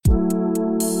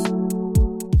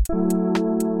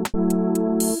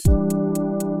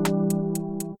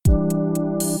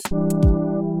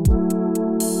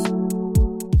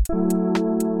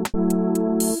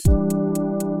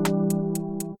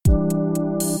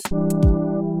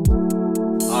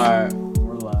live.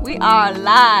 We are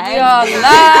live. We are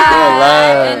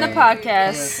live in the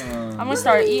podcast. I'm gonna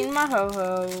start eating my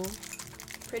ho-ho.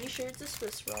 Pretty sure it's a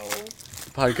Swiss roll.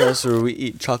 Podcast where we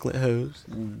eat chocolate hoes.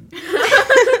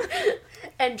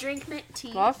 And drink mint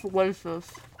tea. That's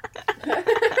racist.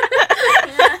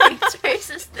 It's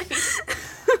racist things.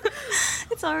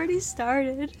 It's already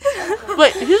started.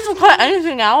 Wait, you don't cut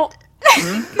anything out?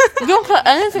 You don't cut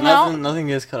anything out? Nothing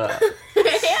gets cut out.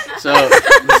 So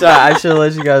I should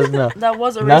let you guys know. That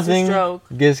was a Nothing racist joke.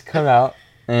 gets cut out,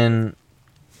 and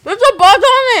There's a bug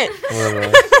on it!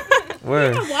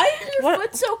 where? Why is your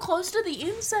foot so close to the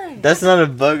incense? That's not a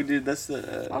bug, dude. That's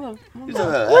the. What What is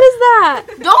that?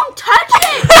 Don't touch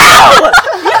it!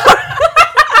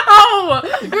 Oh!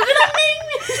 You're gonna make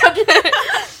me touch it!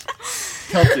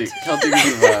 Celtic is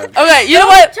the vibe. Okay, you know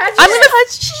what? touch I'm it. gonna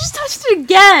touch. She just touched it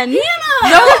again. No,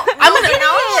 I'm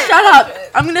gonna. Shut up!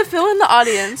 I'm gonna fill in the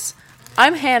audience.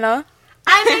 I'm Hannah.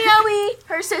 I'm Naomi,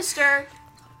 her sister.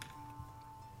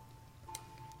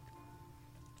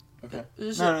 Okay.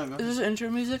 Is No. this intro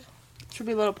music? Should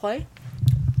we let it play?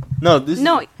 No, this.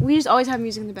 No, we just always have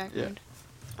music in the background.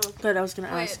 Good, I was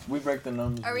gonna Wait. ask. We break the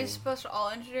numbers. Are we supposed to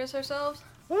all introduce ourselves?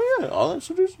 Oh yeah, I'll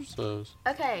introduce ourselves.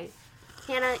 Okay,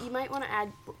 Hannah, you might want to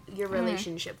add your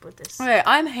relationship with this. Okay,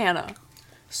 I'm Hannah.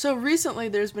 So recently,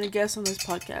 there's been a guest on this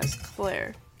podcast,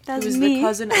 Claire, That's who is me. the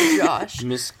cousin of Josh.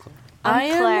 Miss Claire.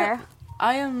 I'm Claire.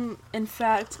 I am, in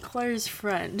fact, Claire's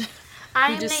friend. I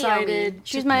Who am decided Naomi.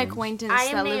 She's my acquaintance I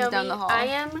am that Naomi. lives down the hall. I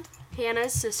am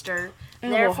Hannah's sister.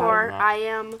 And Therefore, we'll have I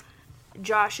am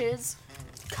Josh's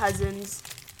cousin's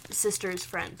sister's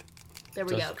friend. There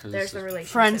we Josh's go. cousin's There's the sister.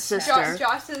 relationship. Friend sister.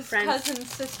 Josh's Friend.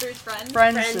 cousin's sister's friend.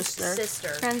 Friend Friend's sister. sister.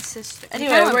 Friend's sister. Anyway,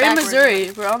 Kinda went we're in backwards.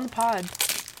 Missouri. We're on the pod.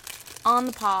 On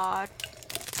the pod.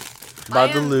 By I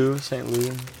the am- Lou, St. Louis.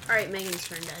 All right, Megan's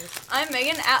turn, guys. I'm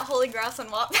Megan at Holy Grass on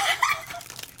WAP.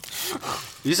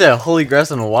 You said holy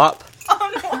grass and a wop?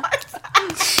 On WAP.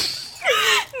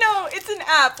 No, it's an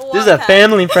app. This is a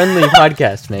family-friendly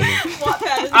podcast, Megan.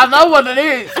 Wattpad is I know what it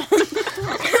is.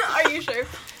 Are you sure?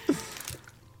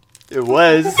 It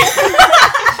was.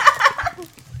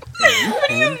 What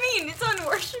do you mean? It's on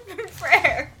worship and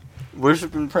prayer.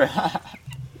 Worship and prayer.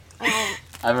 I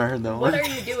haven't heard that What one. are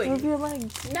you doing? Move your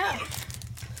legs. No.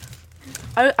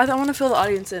 I don't want to fill the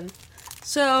audience in.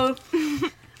 So,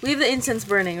 we have the incense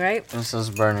burning, right? This is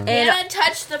burning. And Hannah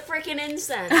touched the freaking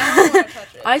incense. I don't want to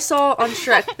touch it. I saw on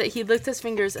Shrek that he licked his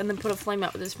fingers and then put a flame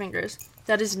out with his fingers.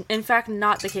 That is, in fact,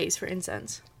 not the case for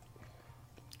incense.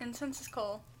 Incense is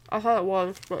cool. I thought it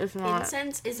was, but it's not.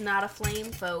 Incense is not a flame,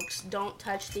 folks. Don't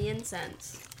touch the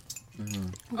incense.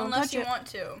 Don't Unless touch you it. want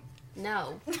to.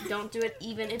 No, don't do it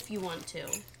even if you want to.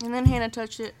 And then Hannah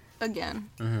touched it again.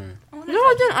 Mm-hmm. I wanna No, I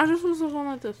touch didn't. I just was going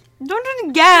like this. Don't do it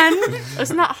again.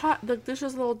 It's not hot. Like, there's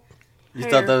just a little. You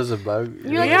hair. thought that was a bug?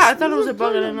 You're like, Yeah, I thought it was a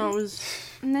bug. I didn't know it was.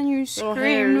 And then you Little screamed,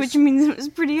 hairs. which means it was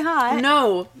pretty hot.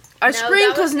 No, I No,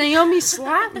 screamed that because was- Naomi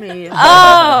slapped me.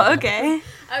 Oh, okay.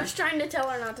 I was trying to tell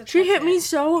her not to touch She hit it. me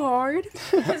so hard.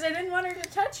 Because I didn't want her to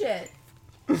touch it.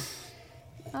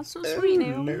 That's so sweet,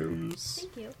 Naomi. Nose.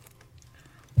 Thank you.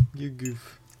 You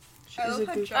goof. I She's love a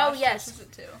how good- Josh Oh, yes. touches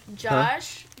it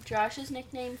too. Josh's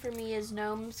nickname for me is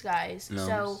Gnomes, guys. Gnomes.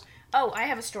 So, I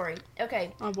have a story.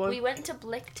 Okay, Oh boy. we went to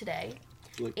Blick today,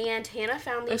 Blick. and Hannah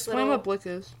found these Explain little... what Blick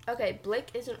is. Okay, Blick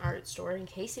is an art store, in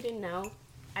case you didn't know.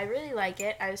 I really like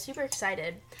it. I was super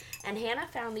excited. And Hannah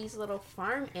found these little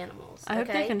farm animals. I hope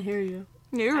okay? they can hear you.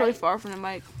 Yeah, you're really far from the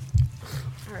mic.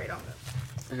 Alright, I'll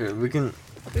go. Here, we can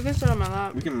You can sit on my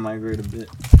lap. migrate a bit.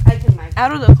 I can mic.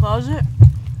 Out of the closet.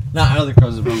 Not out of the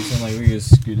closet, but I'm saying like we can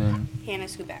scoot in. Hannah,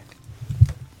 scoot back.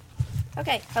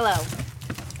 Okay, hello.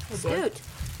 Scoot.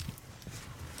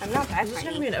 I'm not that Is this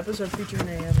gonna be tiny. an episode featuring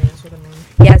Naomi? That's what I mean.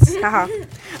 Yes,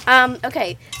 haha.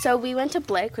 Okay, so we went to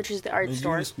Blick, which is the art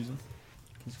store.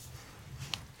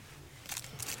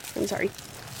 I'm sorry.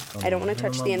 I don't want to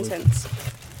touch the incense.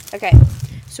 Okay,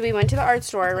 so we went to the art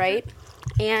store, right?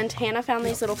 And Hannah found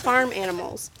these little farm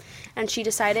animals. And she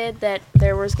decided that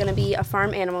there was going to be a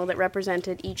farm animal that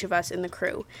represented each of us in the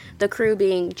crew. The crew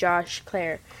being Josh,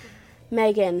 Claire,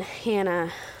 Megan,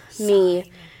 Hannah,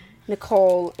 me,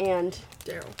 Nicole, and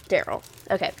Daryl.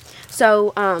 Okay,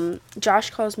 so Josh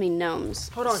calls me Gnomes.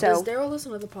 Hold on. So Does Daryl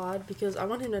listen to the pod? Because I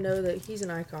want him to know that he's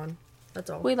an icon. That's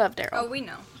all. we love Oh, Daryl. we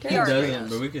know. He He already doesn't, knows.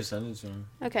 but we can send it to him.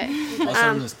 Okay. I'll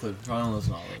send him this clip. Try and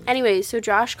listen to all of it. Anyway, so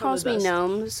Josh calls the me best.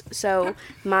 Gnomes. So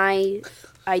my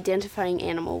identifying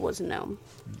animal was a gnome.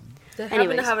 They happen to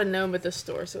Anyways. have a gnome at the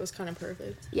store, so it was kind of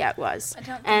perfect. Yeah, it was. I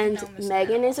don't think And a gnome is an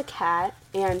Megan animal. is a cat,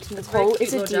 and It's very Nicole cute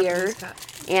is a little deer, Japanese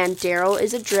cat. and Daryl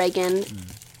is a dragon,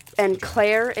 and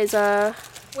Claire is a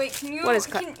Wait, can you What is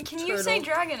can you say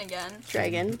turtle? dragon again?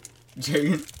 Dragon.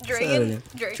 Dragon. Dragon.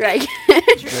 Dragon. Dragon.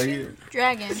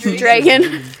 Dragon.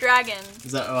 Dragon. Dragon.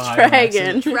 Is that Ohio?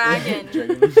 Dragon. Dragon.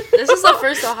 Dragon. This is the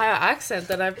first Ohio accent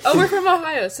that I've. Oh, we're from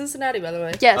Ohio, Cincinnati, by the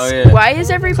way. Yes. Oh, yeah. Why is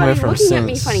everybody Coming from looking at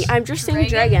me Sins. funny? I'm just saying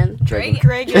dragon. Dragon.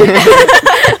 Dragon.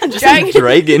 Dragon.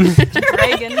 Dragon.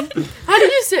 Dragon. How do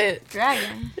you say it?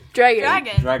 Dragon. Dragon.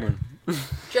 Dragon. Dragon.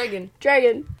 Dragon.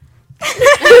 Dragon.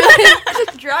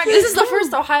 Dragon. This is the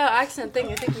first Ohio accent thing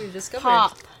I think we've discovered.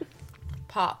 Pop.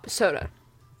 Pop. Soda.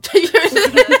 Crispy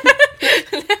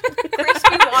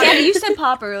water. Yeah, you said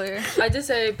pop earlier. I did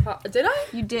say pop. Did I?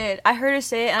 You did. I heard her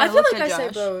say it and I, I feel looked like at I say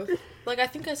Josh. both. Like, I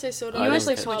think I say soda. I I didn't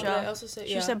like catch pop, it. but I also say,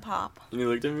 She yeah. said pop. You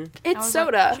looked at me? It's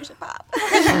soda. She said pop.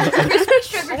 Crispy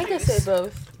sugar I think I juice. say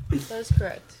both. That is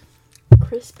correct.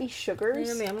 Crispy sugars.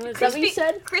 Naomi, I'm gonna Is that what you Crispy,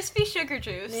 said? crispy sugar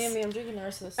juice. Naomi, I'm drinking the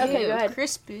rest of this. Okay, Ew, go ahead.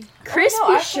 Crispy. Crispy Oh,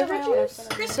 no, I sugar said my own. juice?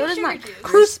 Crispy So does sugar mine. juice.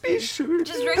 Crispy sugar.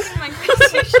 Just drinking my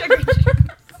crispy sugar juice.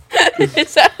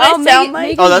 Is that what I sound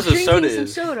like? Oh, that's what Drinking soda some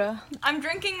is. soda. I'm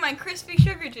drinking my crispy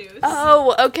suger juice.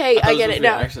 Oh, okay. I thought get was it the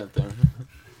now. accent thing.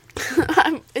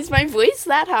 Is my voice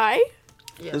that high?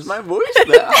 Yes. Is my voice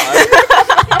that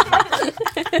high?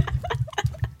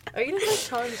 Are you gonna tell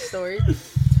Charlie's story?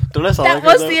 Don't I sound That like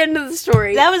was her, the though? end of the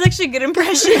story. That was actually a good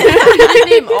impression. You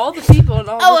name all the people and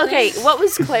all Oh, the okay. things. What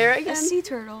was Claire A again? sea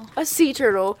turtle. A sea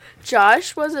turtle.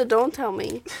 Josh was a don't tell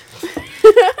me.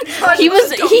 Josh he was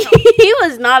was a don't tell me. he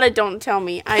was not a don't tell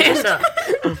me. I just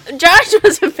Josh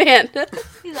was a panda.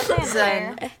 He's a fan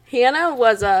Zen. player. Hannah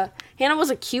was a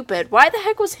Cupid. Why the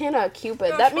heck was Hannah a Cupid?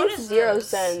 Gosh, That what makes is 0 this?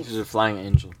 sense. She's a flying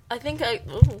angel. I think I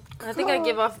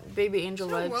give off baby angel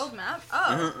Is there a vibes. world map?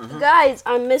 Oh. Guys,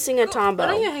 I'm missing a Why don't you tombo.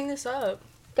 hang this up?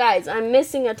 Guys, I'm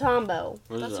missing a tombo.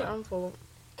 What is That's your that? armful.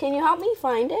 Can you help me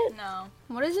find it? No.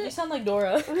 What is You it? sound like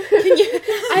Dora. I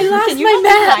lost Can you my help me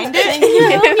map. find it? Can you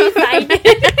help me find it?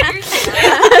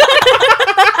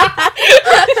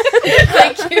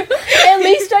 Thank you. At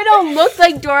least I don't look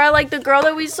like Dora, like the girl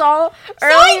that we saw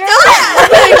earlier.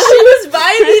 Like, she was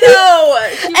vibey though.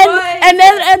 And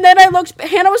then I looked.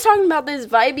 Hannah was talking about this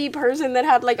vibey person that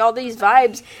had like all these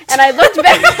vibes, and I looked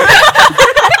back.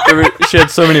 She had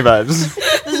so many vibes.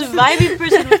 This vibey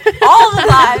person with all the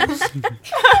vibes.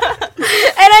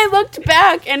 And I looked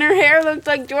back, and her hair looked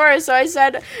like Dora. So I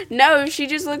said, "No, she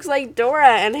just looks like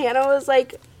Dora." And Hannah was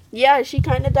like, "Yeah, she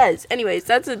kind of does." Anyways,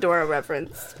 that's a Dora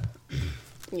reference.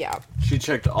 Yeah, She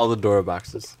checked all the Dora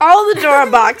boxes. all the Dora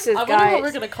boxes, I wonder what we're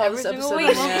guys. gonna call this episode. Wait,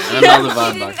 in the end. And all the She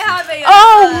vibe didn't boxes. have a.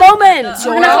 Oh, moments.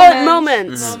 We're gonna call it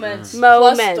Moments. moments. Moments.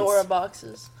 Mo-ments. Plus Dora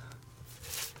boxes.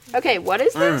 Okay, what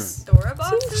is this? Dora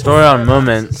boxes? Story on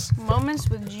Mo-ments. Moments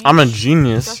with G. I'm a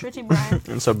genius. Josh Ritchie Bryan.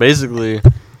 And so basically,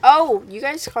 Oh, you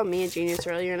guys called me a genius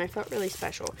earlier, and I felt really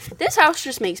special. This house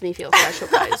just makes me feel special,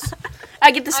 guys. I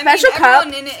get the special cup.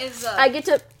 Everyone in it is I get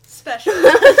to. special.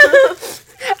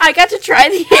 I got to try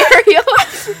the Ariel,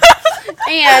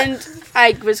 and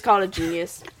I was called a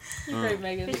genius. Great,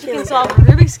 Megan. You can solve a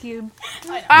Rubik's Cube.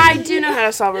 I do know how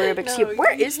to solve a Rubik's No, cube.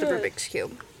 Where you is the should. Rubik's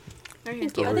cube?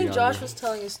 It's I over think yonder. Josh was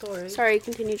telling a story. Sorry,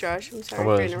 continue, Josh. I'm It sorry for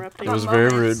was. interrupting. It was very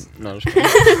rude. Moments. No, just kidding.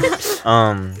 It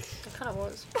kind of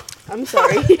was. I'm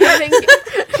sorry. Thank you.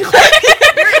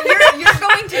 You're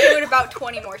going to do it about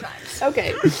 20 more times.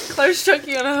 Okay. Claire's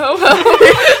choking on a ho-ho.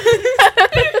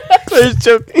 Please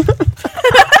joking.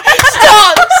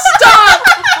 Stop! Stop!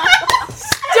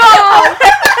 Stop!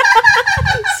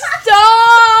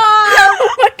 Stop! Oh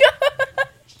my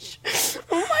gosh!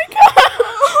 Oh my god!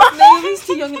 Naomi's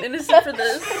too young and innocent for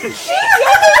this. She's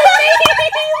younger than me!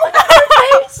 Look at her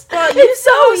face! God, It's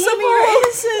so some of your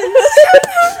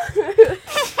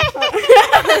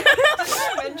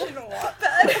Mention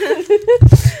Wattpad.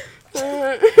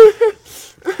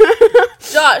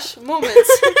 Josh,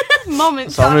 moments.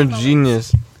 Moments. So I'm a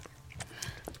genius.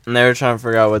 And they were trying to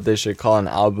figure out what they should call an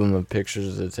album of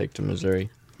pictures to take to Missouri.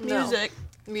 Music.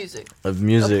 Music. Of A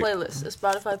music. playlist. A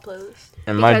Spotify playlist.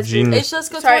 And my Because genius. It's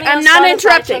just go Sorry, 20 on I'm not Spotify,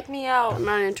 interrupting. Check me out. I'm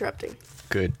not interrupting.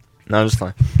 Good. No, just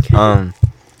fine.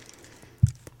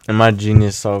 And my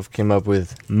genius self came up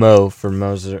with Mo for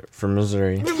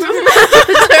Missouri.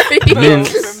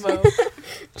 Mints. Mo.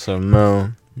 So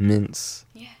Mo, mints.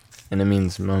 Yeah. And it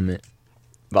means moment.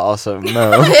 But also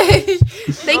Mo.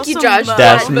 Thank you, Josh.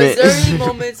 Dash mint. Missouri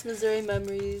moments, Missouri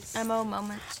memories. MO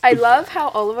moments. I love how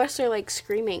all of us are like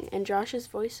screaming, and Josh's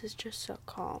voice is just so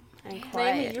calm and Naomi,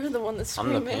 quiet. you're the one that's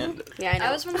I'm the screaming. panda. Yeah, I know.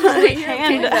 I was wondering what You're a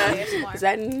panda. panda.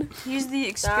 Zen. He's the That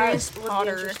experienced would be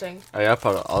potter. interesting. Oh yeah, I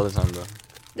pot it all the time, bro.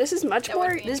 This is much That would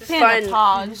more be This interesting. panda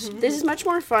fun. pods. This is much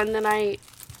more fun than I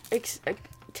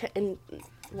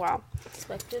Wow.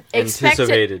 Expected.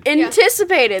 Anticipated.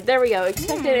 Anticipated. There we go.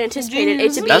 Expected, anticipated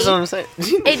it to be. That's what I'm saying.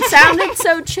 It sounded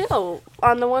so chill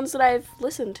on the ones that I've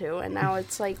listened to, and now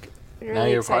it's like really Now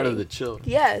you're exciting. part of the chill.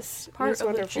 Yes, Part it's of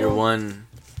the wonderful. You're one.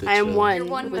 The I am chill. one, You're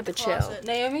one with the chill. closet.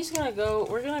 Naomi's gonna go.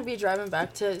 We're gonna be driving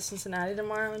back to Cincinnati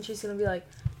tomorrow, and she's gonna be like,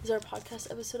 "Is our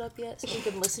podcast episode up yet? So we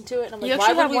can listen to it." And I'm You like, "Why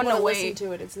actually would have we one want to to listen wait.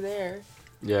 to it? It's there."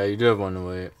 Yeah, you do have one to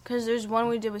wait. Because there's one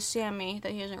we did with Sammy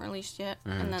that he hasn't released yet,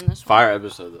 Mhm. and then this one. Fire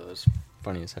episode though. It's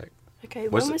funny as heck. Okay,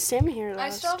 What's when it- was Sammy here I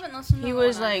last? still haven't listened to He the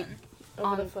was one I'm like in. Over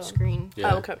on the phone. screen.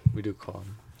 Yeah. Oh, okay. We do call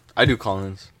him. I do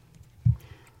call-ins.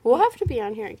 We'll have to be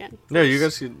on here again. Yeah, you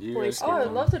guys could. You Voice guys Oh, could I'd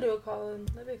call. love to do a call-in.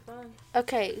 That'd be fun.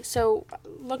 Okay, so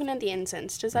looking at the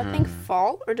incense, does that thing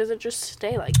fall or does it just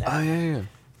stay like that? Oh yeah.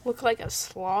 Look like a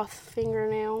sloth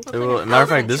fingernail. It will, matter of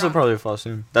fact, this will probably fall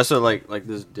soon. That's what like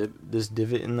this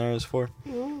divot in there is for.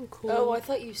 Oh, cool. Oh, I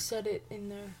thought you said it in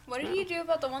there. What did you do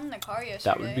about the one in the car yesterday?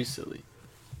 That would be silly.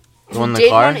 The You one in the did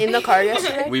car. one in the car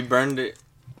yesterday? We burned it.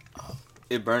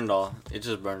 It burned all. It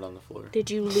just burned on the floor. Did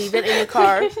you leave it in the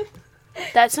car?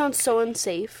 That sounds so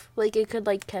unsafe. Like it could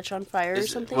like catch on fire or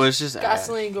It's- something. Well, it's just ash.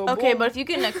 Gasoline go. Okay, boom. but if you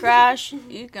get in a crash,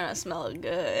 you're gonna smell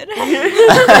good.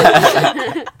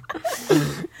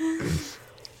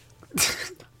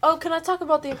 Oh, can I talk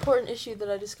about the important issue that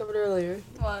I discovered earlier?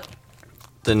 What?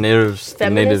 The natives.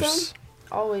 Feminism? The natives.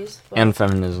 Always. but- And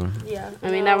feminism. yeah. I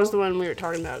mean, that was the one we were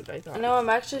talking about, I thought. No, I'm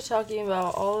actually talking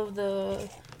about all of the.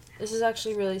 This is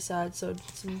actually really sad, so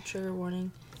some trigger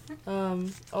warning. All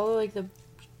of like the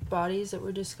bodies that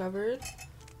were discovered.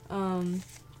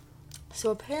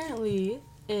 So apparently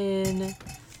in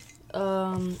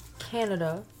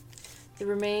Canada, the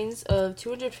remains of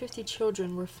 250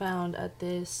 children were found at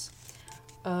this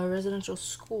residential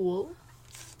school.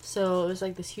 So it was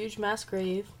like this huge mass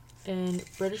grave in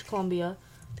British Columbia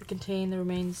that contained the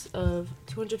remains of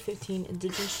 215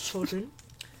 Indigenous children.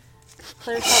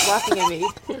 Claire, stop laughing at me.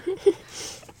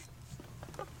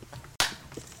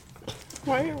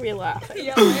 Why are we laughing?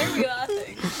 Yeah, why are we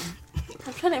laughing?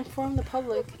 I'm trying to inform the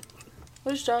public.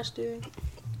 What is Josh doing?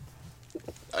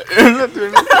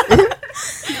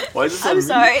 Why is this I'm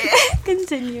sorry.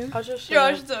 Continue. I'll just show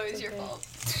Josh, you. it's always your Okay. fault.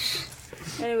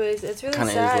 Anyways, it's really Kinda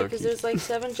is sad low-key. because there's like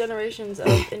 7 generations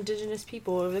of Indigenous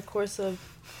people over the course of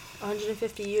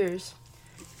 150 years.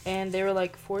 And they were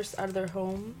like forced out of their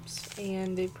homes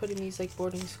and they put in these like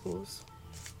boarding schools.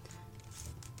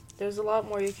 There's a lot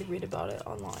more you could read about it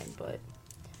online, but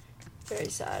very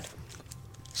sad.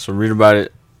 So read about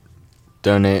it.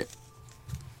 Donate.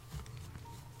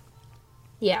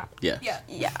 Yeah. Yeah. Yeah.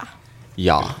 Yeah.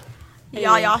 Yeah.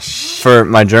 Yeah, yeah. Shh. For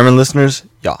my German listeners,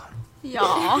 yeah.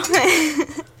 Yeah.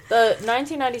 The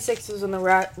 1996 was when the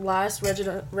last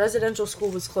residential school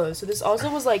was closed. So this also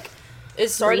was like, it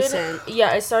started. Recent.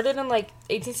 Yeah, it started in like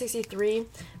 1863,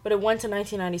 but it went to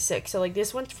 1996. So like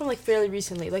this went from like fairly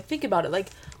recently. Like think about it. Like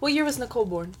what year was Nicole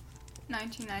born?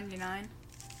 1999.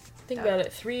 Think about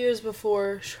it. 3 years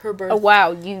before her birth. Oh,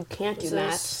 wow. You can't do So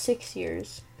math. this- 6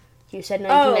 years. You said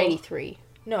 1993.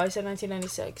 No, I said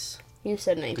 1996. You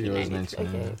said I think it was 1993.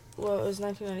 19. Okay. Well, it was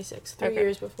 1996. 3 Okay.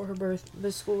 years before her birth,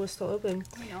 the school was still open.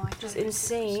 We know I Which is thought it was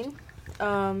insane.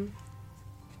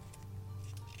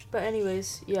 But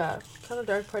anyways, yeah, kind of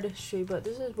dark part of history, but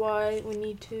this is why we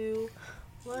need to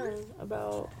learn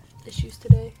about issues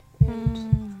today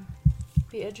and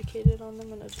be educated on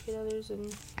them and educate others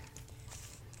and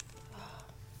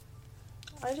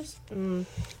I just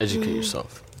Educate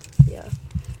yourself. yeah.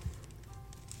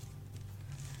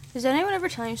 Does anyone ever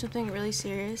tell you something really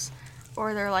serious?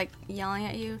 Or they're like yelling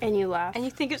at you? And you laugh. And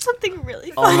you think it's something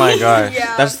really Oh funny? my gosh.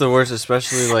 Yeah. That's the worst,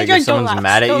 especially like You're if someone's don't laugh,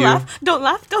 mad at don't you. Laugh, don't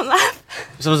laugh, don't laugh.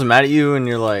 If someone's mad at you and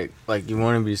you're like you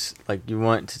want to be like you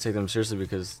want to take them seriously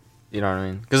because you know what I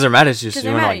mean? Because they're mad at you, so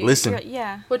you want to like listen.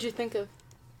 Yeah. What'd you think of?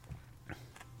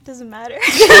 Doesn't matter.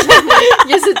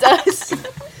 Yes, it does.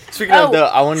 Speaking of though,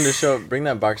 I wanted to bring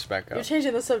that box back You're up.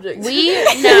 changing the subject. We no.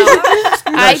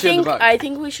 I share the think box. I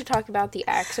think we should talk about the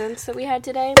accents that we had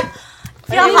today.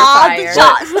 Yeah, They were fire.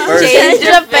 First- Change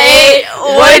the fate,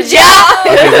 would ya?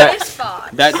 Okay, that, It's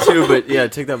fine. that too, but yeah,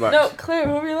 take that box. No, Claire,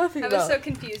 what were you laughing I was about? so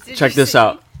confused. Did Check you this see?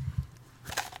 out.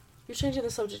 You're changing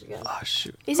the subject again. Oh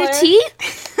shoot. Is it Claire? tea?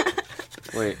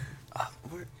 Wait.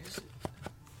 Where is it?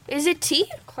 Is it tea?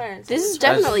 Clarence. This is I'm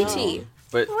trying to definitely know. tea.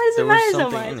 But Why does it there was matter so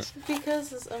something in much? it.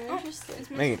 Because I'm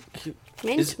interested. Megan,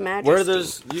 Mint is, majesty. where are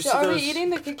those? You So see are those? we eating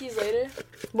the cookies later?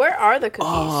 Where are the cookies?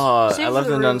 Oh, Save I for left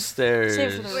the them room. downstairs.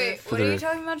 Save for the room. Wait, For what are the you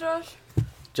talking about, Josh?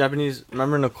 Japanese.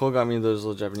 Remember Nicole got me those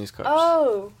little Japanese cups.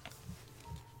 Oh.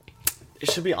 It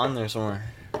should be on there somewhere.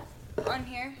 On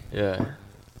here? Yeah,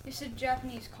 You said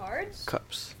Japanese cards?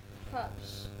 cups.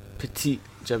 Cups. petite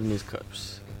Japanese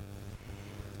cups.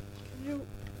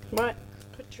 What?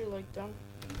 Put your leg down.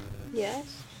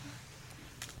 Yes.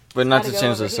 But not Gotta to go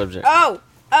change over the here. subject.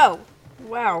 Oh.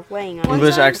 Wow. Laying on.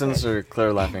 English time- accents or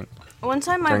Claire laughing? One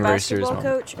time, my During a very serious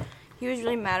basketball moment. coach, he was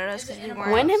really mad at us because we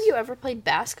weren't. When have you ever played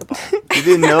basketball? You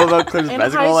didn't know about Claire's In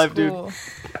basketball high life, dude? school.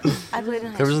 I played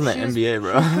in high Claire was in school. the She was- NBA,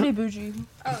 bro. Pretty bougie.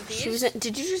 Oh, She these? was.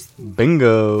 Did you just?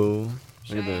 Bingo.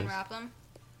 Should Look I at this. unwrap them?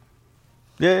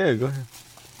 Yeah, go ahead.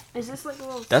 Is this like a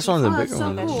little? That's one of the Oh, bigger that's so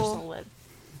ones. That's just cool. a lid.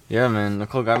 Yeah, man.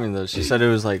 Nicole got me those. She said it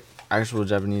was like actual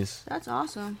Japanese. That's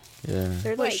awesome. Yeah.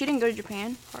 They're Wait, like she didn't go to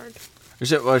Japan? hard.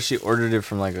 She ordered it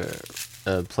from like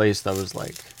a place that was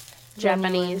like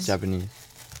Japanese. Japanese.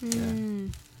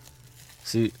 Mm.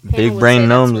 See, Hannah big would brain say that's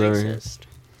gnomes over here. racist.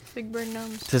 Big bird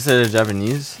gnomes. To say they're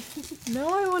Japanese? No,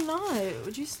 I would not.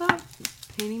 Would you stop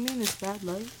painting me in this bad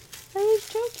light? I was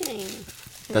joking.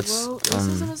 That's, well,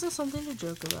 racism isn't something to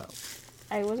joke about.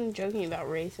 I wasn't joking about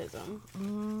racism.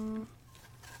 Mm,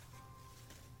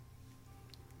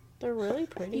 They're really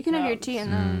pretty. You can have your cups. tea in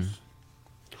Mm. those.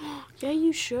 Yeah,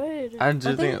 you should. I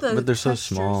do think, but they're so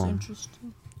texture is small.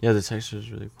 interesting. Yeah, the texture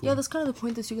is really cool. Yeah, that's kind of the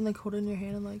point that you can like hold it in your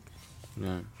hand and like.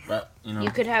 Yeah, but you know,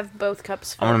 You could have both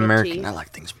cups I'm filled an with American. tea. I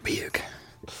like things big.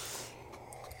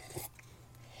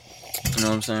 You know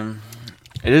what I'm saying?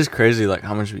 It is crazy, like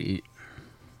how much we eat.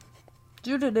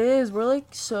 Dude, it is. We're like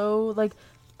so like,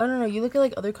 I don't know. You look at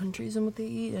like other countries and what they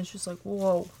eat, and it's just like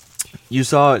whoa. You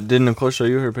saw? Did Nicole show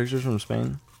you her pictures from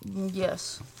Spain?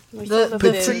 Yes. We The saw the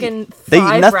food. freaking They eat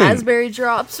 5 nothing. raspberry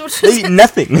drops, which They is eat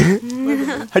nothing.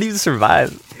 How do you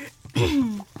survive?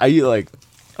 I eat like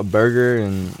a burger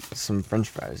and some French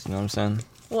fries. You know what I'm saying?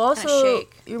 well also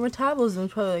shake. your metabolism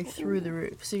is probably like through the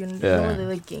roof, so you're gonna Yeah. don't really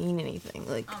like gain anything.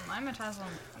 Like My metabolism.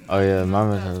 Oh yeah, my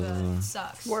metabolism.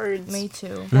 Sucks. Words. me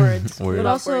too. Words. Word. But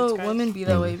love also words, guys. women be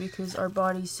that Mm. way because our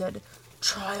bodies said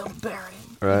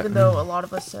childbearing, Right. even though a lot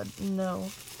of us said no.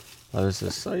 That was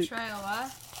just like Try a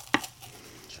what?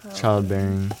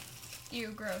 childbearing. Ew,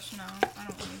 gross. No, I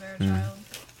don't want to bear a Mm. child.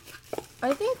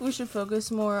 I think we should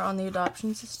focus more on the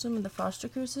adoption system and the foster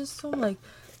care system. Like,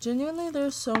 genuinely,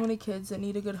 there's so many kids that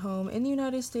need a good home in the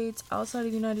United States, outside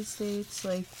of the United States.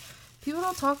 Like, people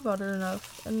don't talk about it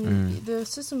enough, and the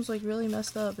system's like really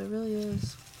messed up. It really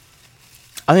is.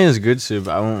 I think it's good too,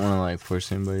 but I won't want to like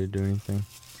force anybody to do anything.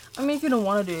 I mean, if you don't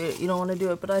want to do it, you don't want to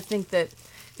do it. But I think that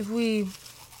if we,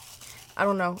 I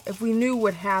don't know, if we knew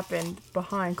what happened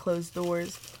behind closed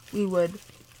doors, we would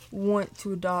want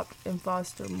to adopt and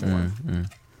foster more.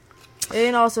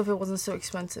 And also if it wasn't so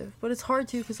expensive. But it's hard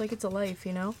too, because like it's a life,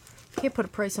 you know? You can't put a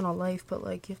price on a life, but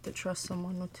like you have to trust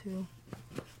someone too.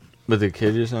 With the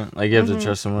kid or something, like you have to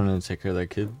trust someone to take care of that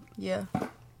kid. Yeah.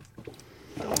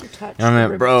 Don't touch You know what I the mean,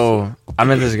 ribbons. bro? I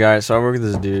met this guy. So I work with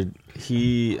this dude.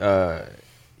 He had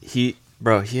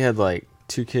like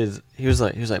 2 kids. He was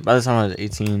like, by the time I was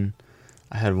 18,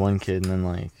 I had 1 kid, and then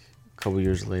like a couple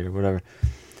years later, whatever.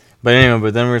 But anyway,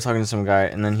 then we were talking to some guy,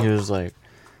 and then he was like,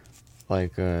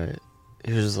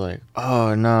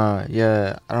 oh no,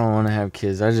 yeah, I don't want to have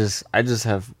kids. I just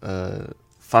have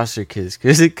foster kids,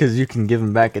 cause you can give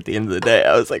them back at the end of the day.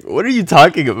 I was like, what are you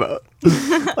talking about?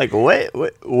 Like what?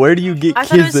 Where do you get I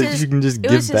thought it kids was that his- you can just It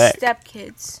give was his back?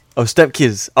 stepkids. Oh,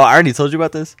 stepkids. Oh, I already told you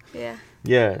about this. Yeah.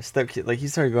 Yeah, stepkids. Like he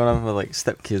started going off with like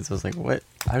stepkids. I was like, what?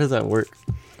 How does that work?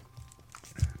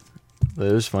 But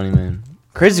it was funny, man.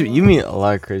 Crazy. You meet a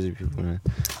lot of crazy people, man.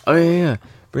 Oh yeah.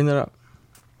 Bring that up.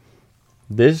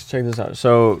 Check this out.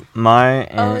 So my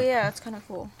Oh aunt, yeah, that's kind of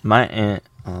cool. my aunt,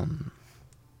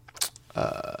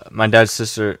 my dad's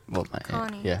sister. Well, my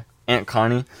Connie. aunt. Yeah, Aunt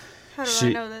Connie. How do I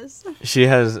She- know this? She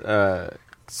has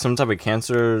some type of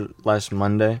cancer last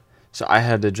Monday. So I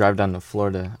had to drive down to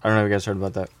Florida. I don't know if you guys heard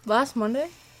about that. Last Monday?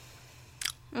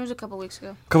 It was a couple weeks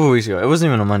ago. A couple weeks ago. It wasn't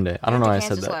even a Monday. I don't know why I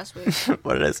went to said Kansas that. last week.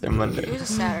 Why did I say Monday? It was a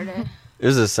Saturday. It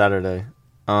was a Saturday.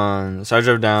 So I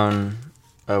drove down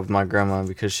with my grandma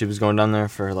because she was going down there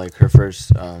for like her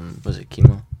first was it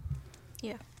chemo?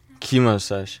 Yeah. Chemo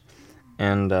sesh.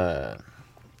 And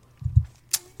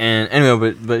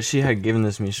anyway, but she had given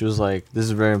this to me. She was like, this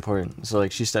is very important. So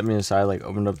like she stepped me aside, like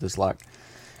opened up this lock,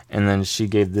 and then she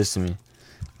gave this to me.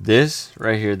 This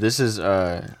right here, this is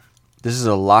a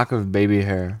lock of baby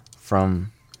hair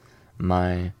from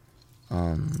my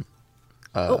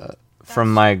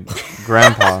from my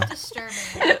grandpa.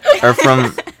 Disturbing. Or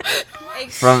from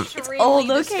Extremely old,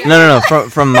 okay. disturbing. no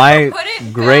from my Put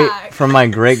it great back. from my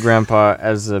great grandpa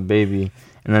as a baby,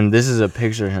 and then this is a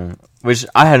picture of him, which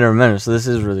I had never met him, so this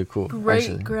is really cool. Great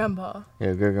actually. grandpa.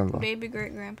 Yeah, great grandpa. Baby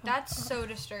great grandpa. That's so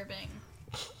disturbing.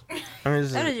 I mean,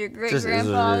 That is your great just is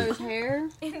what it is. grandfather's hair.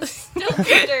 It's still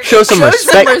disturbing. Show some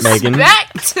respect, Megan.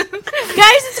 Guys, it's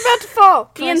about to fall. The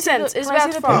Can I see incense the- is can I about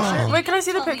see to the fall. picture? Wait, can I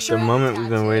see the Tell me picture? The moment we've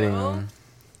been waiting on.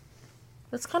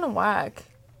 That's kind of whack.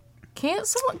 Can't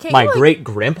My you, like, great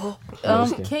grandpa.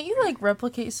 can't you like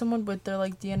replicate someone with their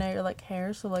like DNA or like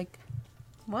hair? So like,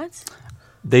 What?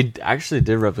 They actually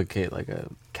did replicate like a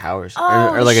cow or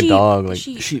Oh, or like a sheep. dog, like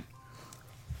Sheep. sheep.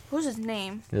 What was his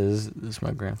name? Yeah, this is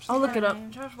my gramps. I'll look it up.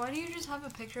 Josh, why do you just have a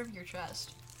picture of your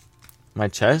chest? My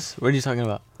chest? What are you talking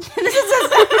about?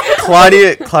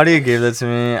 Claudia gave that to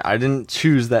me. I didn't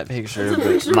choose that picture,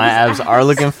 but my abs are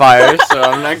looking fire, so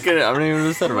I'm not even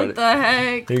upset about What it. the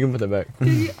heck? You can put that back.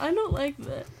 I don't like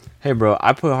that. Hey, bro,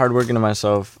 I put hard work into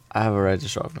myself. I have a right to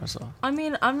show off myself. I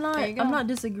mean, I'm There you go. not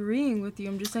disagreeing with you.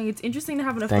 I'm just saying it's interesting to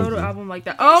have a Thank photo you. album like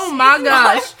that. Oh my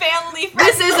gosh. Family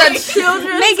This is a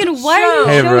children's Megan, why are you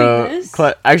Hey, showing bro.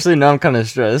 this? Actually, now I'm kind of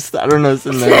stressed. I don't know what's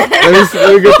in there.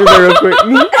 let me go through that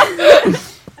real quick.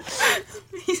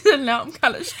 He said, now I'm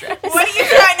kind of stressed. What are you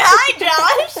trying to hide,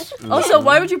 Josh? Also,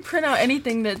 why would you print out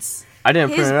anything that's... I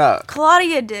didn't print it out.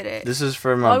 Claudia did it. This is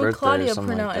for my Why would birthday Claudia or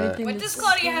something print like out that. anything? What does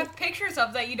Claudia have pictures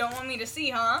of that you don't want me to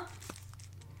see, huh?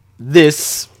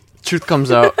 This truth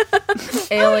comes out.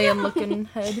 alien-looking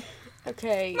head?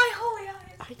 Okay, My holy eyes.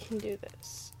 I can do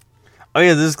this. Oh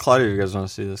yeah, this is Claudia. If you guys want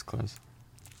to see this close.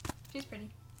 She's pretty.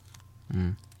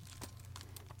 Mm.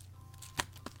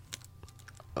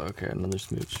 Okay, another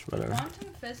smooch. Whatever. Quantum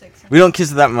physics. We don't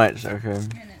kiss that much. Okay.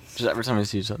 Minutes. Just every time we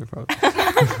see each other, probably.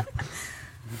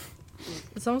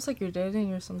 It's almost like you're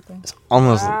dating or something. It's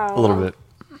almost Wow. a little bit.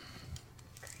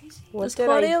 What Does did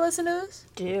Claudia I listen to this?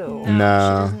 do? No,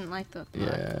 No. she doesn't like the.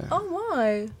 Yeah. Oh,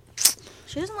 why?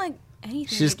 She doesn't like anything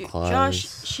She's you do. close.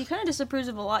 Josh, she kind of disapproves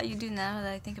of a lot you do now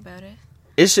that I think about it.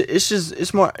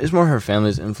 It's more her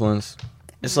family's influence.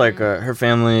 It's like her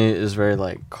family is very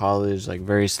like college, like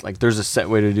very like there's a set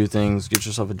way to do things. Get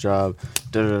yourself a job,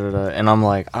 da da da da. And I'm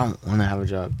like, I don't want to have a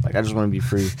job. Like I just want to be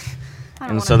free. I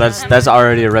don't And wanna so have that's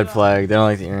already a red flag. They don't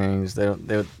like the earrings. They don't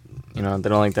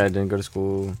like that I didn't go to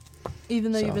school.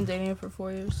 Even though So. you've been dating her for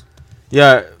 4 years.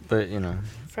 Yeah, but you know.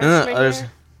 Freshman others-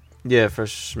 year? Yeah,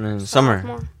 freshman summer.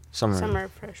 Sophomore? Summer. Summer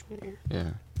freshman year.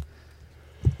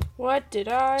 Yeah. What did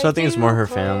I So I think it's more her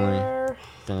do family. for-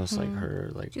 Then it's like her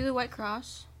like Do the White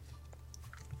Cross.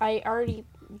 I already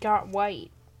got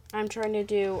white. I'm trying to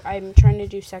do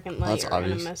second layer That's and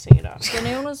obvious. I'm messing it up. When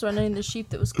anyone was running, the sheep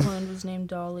that was cloned was named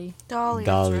Dolly. Dolly.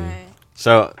 Dolly. That's right.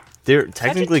 So there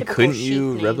technically typical couldn't sheep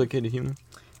you name. replicate a human?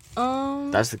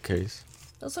 That's the case.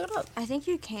 Let's look it up. I think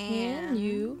you Can can.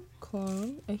 you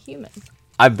clone a human?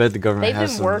 I bet the government They've has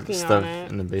been some working stuff on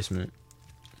it. in the basement.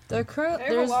 There's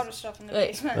There's a lot of stuff in the wait.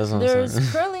 basement. That's what I'm There's saying.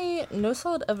 currently no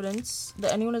solid evidence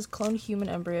that anyone has cloned human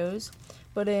embryos,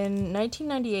 but in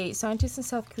 1998, scientists in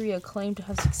South Korea claimed to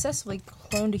have successfully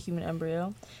cloned a human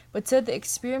embryo, but said the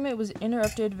experiment was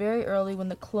interrupted very early when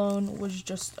the clone was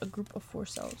just a group of 4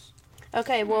 cells.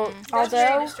 Okay, well, That's very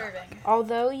although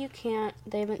disturbing.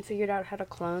 they haven't figured out how to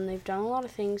clone, they've done a lot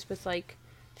of things with like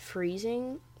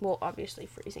freezing. Well, obviously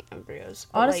freezing embryos.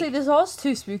 but, Honestly, like, this all is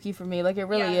too spooky for me. Like it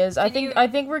really Yeah, is. I can you-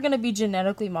 think we're gonna be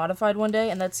genetically modified one day,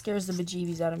 and that scares the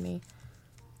bejeebies out of me.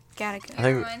 Gattaca. I think- It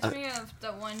reminds me of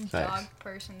the one Facts. dog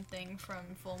person thing from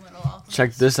Full Metal Alchemist.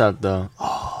 Check this out though.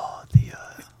 Oh,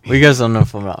 well, you guys don't know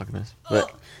Fullmetal Alchemist,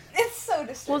 but It's so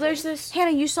disturbing. well, there's this.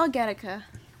 Hannah, you saw Gattaca.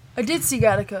 I did see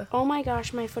Gattaca. Oh my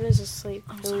gosh, my foot is asleep.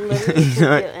 I literally You can't know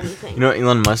what- feel anything. you know what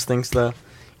Elon Musk thinks though?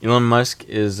 Elon Musk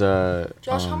is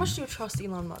Josh, how much do you trust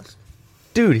Elon Musk?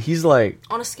 dude, he's like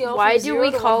On a scale Why from do 0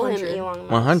 we to call 100. him Elon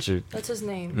Musk? 100, That's his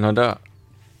name. no doubt.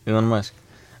 Elon Musk.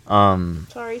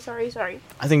 Sorry.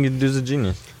 I think the dude's a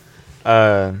genius.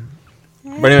 But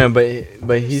anyway, but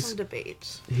There's he's some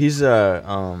debates.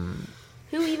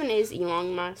 Who even is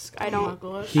Elon Musk? I Oh my don't.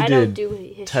 gosh. he I did don't do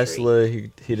history. Tesla.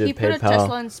 He did He put a PayPal,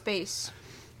 Tesla in space.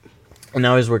 and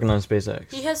now he's working on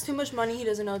SpaceX. He has too much money. He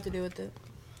doesn't know what to do with it.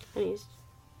 And he's-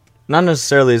 Not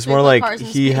necessarily. It's They more put like cars in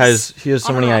he space has so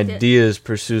on a many rocket. ideas,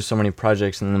 pursues so many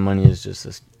projects, and the money is just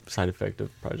a side effect of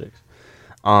projects.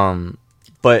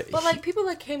 But But like people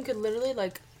like him could literally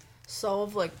like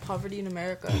solve like poverty in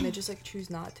America, and they just like choose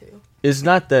not to. it's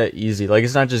not that easy. Like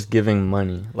it's not just giving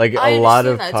money. Like I a lot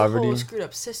of understand that. poverty. It's a whole screwed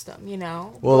up system, you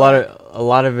know. Well, a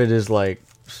lot of it is like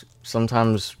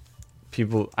sometimes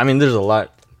people. I mean, there's a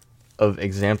lot of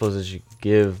examples that you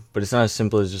give, but it's not as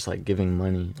simple as just like giving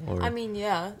money or. I mean,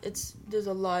 yeah, there's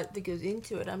a lot that goes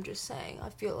into it. I'm just saying. I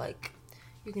feel like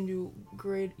you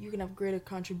can have greater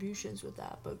contributions with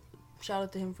that. But shout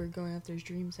out to him for going after his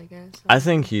dreams, I guess. I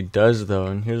think he does though,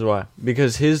 and here's why.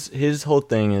 Because his whole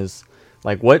thing is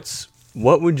like,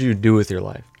 what would you do with your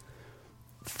life?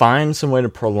 find some way to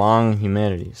prolong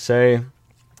humanity. Say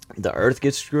the Earth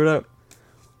gets screwed up.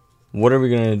 What are we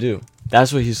gonna do?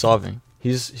 That's what he's solving.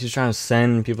 He's trying to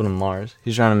send people to Mars.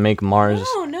 He's trying to make Mars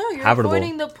No, you're habitable.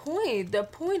 avoiding the point. The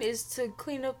point is to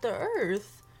clean up the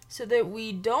Earth so that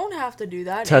we don't have to do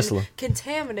that. Tesla. And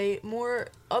contaminate more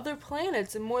other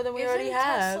planets and more than we already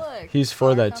have. He's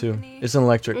for that too. It's an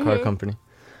electric car Mhm. company.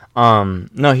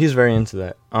 No, he's very into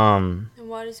that. And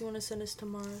why does he want to send us to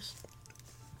Mars?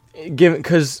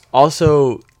 Because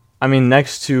also, I mean,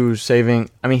 next to saving,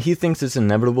 I mean, he thinks it's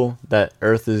inevitable that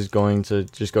Earth is going to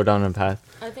just go down a path.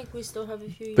 I think we still have a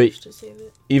few But- years to save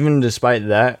it. Even despite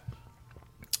that,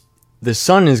 the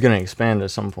sun is going to expand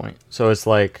at some point. So it's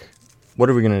like, what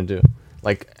are we going to do?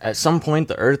 Like, at some point,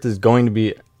 the Earth is going to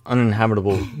be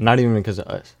uninhabitable, not even because of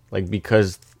us. Like,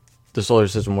 because the solar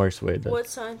system works the way it does. What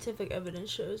scientific evidence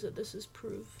shows that this is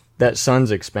proof? That suns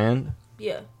expand?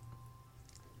 Yeah.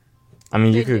 I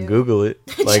mean, you They could do. Google it.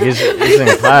 Like, it's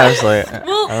in class. Like,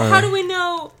 Well, I don't how know. do we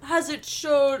know? Has it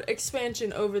showed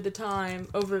expansion over the time,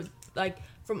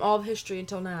 from all of history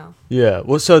until now? Yeah.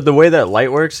 Well, so the way that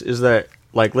light works is that,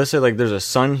 like, let's say, like, there's a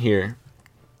sun here.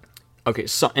 Okay,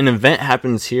 so an event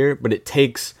happens here, but it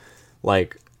takes,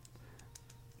 like,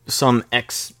 some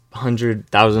X hundred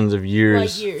thousands of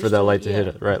years, Light years for that to- light to hit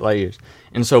yeah. it, right? Light years.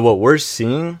 And so what we're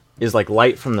seeing is, like,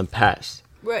 light from the past.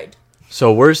 Right.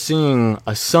 So we're seeing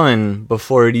a sun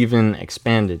before it even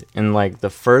expanded. And, like, the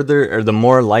further or the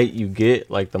more light you get,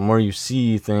 like, the more you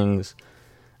see things.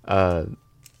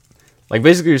 Like,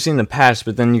 basically you're seeing the past,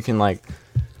 but then you can, like,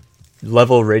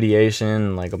 level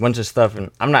radiation, like, a bunch of stuff.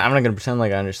 And I'm not going to pretend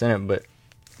like I understand it, but,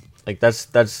 like,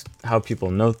 that's how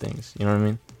people know things. You know what I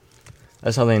mean?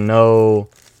 That's how they know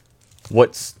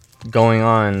what's going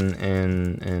on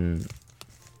in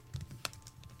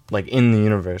like, in the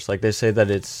universe. Like, they say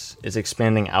that it's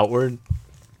expanding outward.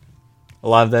 A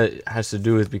lot of that has to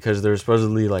do with because there's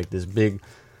supposedly, like, this big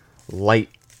light,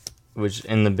 which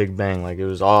in the Big Bang, like, it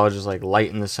was all just, like,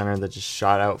 light in the center that just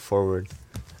shot out forward.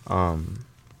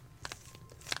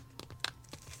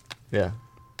 Yeah.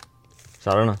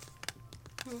 So I don't know.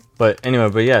 But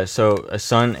anyway, yeah, so a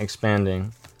sun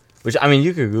expanding, which, I mean,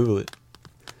 you could Google it.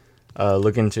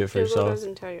 Look into it for Google yourself.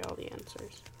 doesn't tell you all the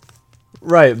answers.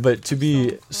 Right, but to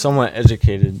be somewhat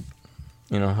educated,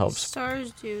 you know, helps.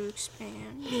 Stars do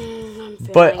expand.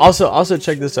 But also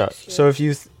check this out. So if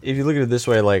you look at it this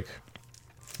way, like,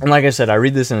 and like I said, I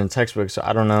read this in a textbook, so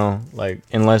I don't know, like,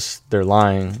 unless they're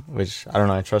lying, which I don't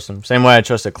know, I trust them. Same way I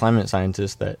trust a climate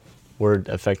scientist that we're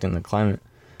affecting the climate,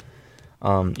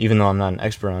 even though I'm not an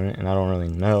expert on it and I don't really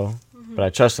know, but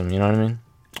I trust them. You know what I mean?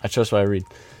 I trust what I read.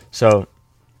 So,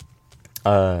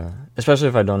 especially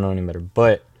if I don't know any better,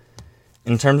 but.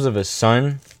 In terms of a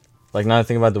sun, like, now I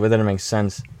think about the way that it makes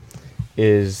sense,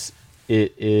 is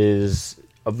it is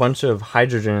a bunch of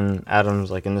hydrogen atoms,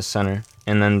 like, in the center,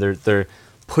 and then they're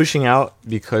pushing out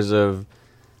because of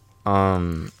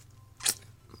might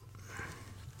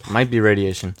be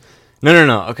radiation.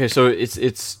 No. Okay, so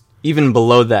it's even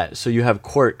below that. So you have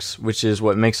quarks, which is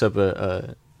what makes up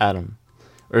a atom,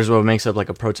 or is what makes up, like,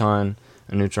 a proton,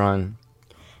 a neutron.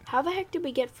 How the heck did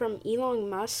we get from Elon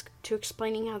Musk to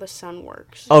explaining how the sun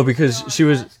works? Oh, because she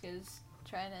was. Musk is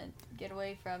trying to get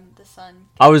away from the sun.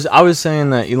 I was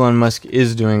saying that Elon Musk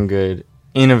is doing good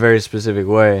in a very specific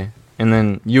way, and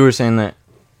then you were saying that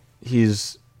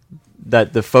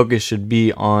that the focus should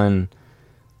be on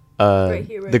Right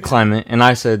here, right the now. climate, and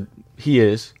I said he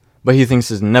is, but he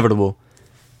thinks it's inevitable.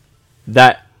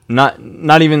 That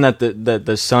not even that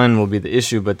the sun will be the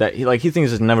issue, but that he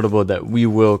thinks it's inevitable that we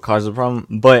will cause the problem.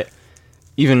 But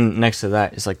even next to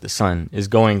that, it's like the sun is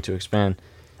going to expand.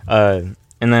 And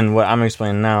then what I'm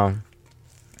explaining now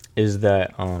is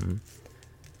that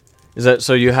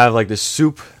so you have, like, this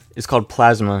soup. It's called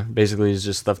plasma. Basically, it's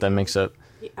just stuff that makes up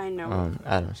I know.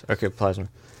 atoms. Okay, plasma.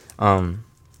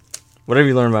 Whatever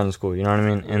you learn about in school, you know what I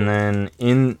mean? And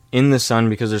then in the sun,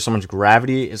 because there's so much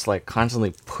gravity, it's, like,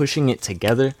 constantly pushing it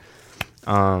together.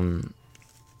 But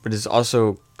it's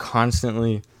also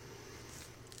constantly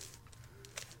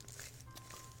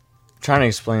trying to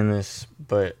explain this,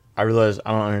 but I realize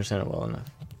I don't understand it well enough.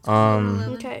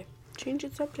 Okay, change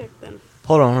the subject then.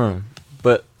 Hold on.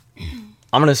 But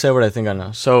I'm going to say what I think I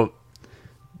know. So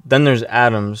then there's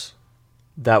atoms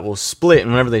that will split, and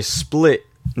whenever they split,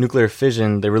 nuclear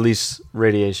fission, they release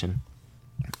radiation.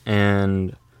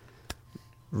 And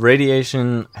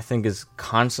radiation, I think, is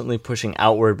constantly pushing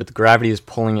outward, but the gravity is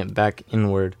pulling it back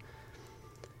inward.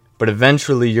 But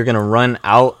eventually you're going to run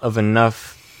out of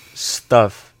enough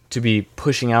stuff to be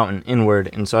pushing out and inward.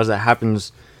 And so as that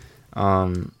happens,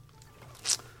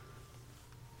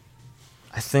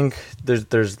 I think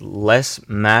there's less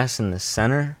mass in the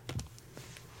center,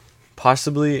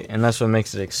 possibly, and that's what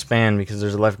makes it expand because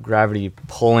there's less gravity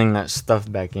pulling that stuff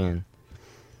back in.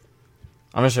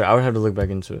 I'm not sure. I would have to look back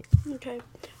into it. Okay.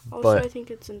 Also, But- I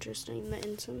think it's interesting the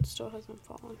incense still hasn't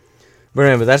fallen. But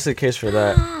anyway, but that's the case for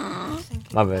that.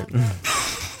 My bad.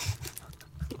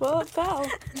 Well, it fell.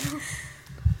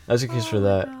 That's the case for Oh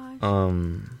my that.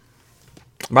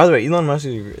 gosh. By the way, Elon Musk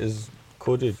is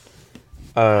cool dude.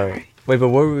 Wait, but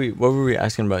what were we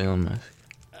asking about Elon Musk?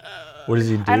 What does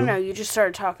he do? I don't know. You just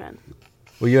started talking.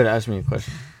 Well, you had asked me a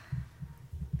question.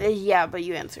 Yeah, but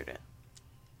you answered it.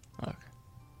 Okay.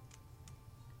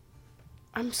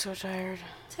 I'm so tired.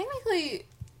 Technically,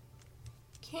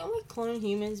 can't we clone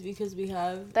humans because we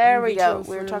have... There in we vitro go.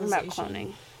 We were talking about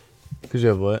fertilization? cloning. Cause you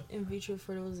have what? In vitro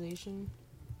fertilization.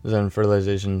 Is that in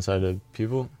fertilization inside of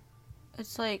people?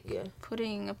 It's like Yeah.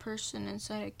 putting a person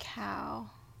inside a cow.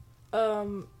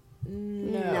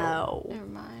 No. Never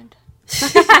mind.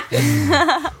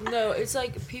 No, it's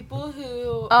like people who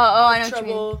Oh, I know have what you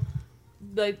mean. trouble,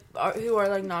 like, who are,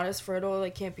 like, not as fertile,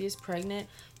 like, can't be as pregnant,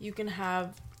 you can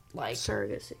have, like,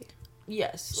 Surrogacy.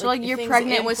 yes. So like you're things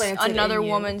pregnant with implanted another in you.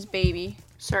 woman's baby.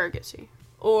 Surrogacy.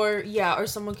 Or, yeah, or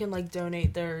someone can, like,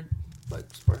 donate their, like,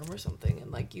 sperm or something,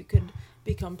 and, like, you could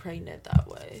become pregnant that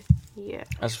way. Yeah.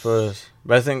 I suppose.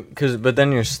 But I think but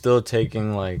then you're still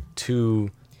taking like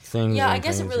two things. Yeah, and I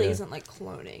guess it things, really yeah. isn't, like,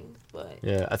 cloning, but...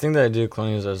 Yeah, I think the idea of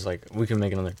cloning is as like we can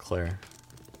make another Claire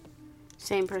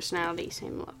Same personality,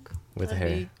 same look. with That'd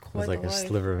hair, be quite with like the a life.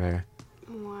 sliver of hair.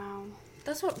 Wow.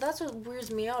 That's what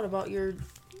weirds me out about your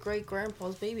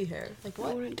great-grandpa's baby hair. Like, I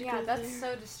what? wouldn't do Yeah, that that's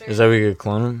there. so disturbing. Is that we could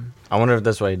clone him? I wonder if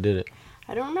that's why he did it.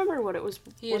 I don't remember what it was.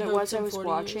 He What had it was hoped I in was 40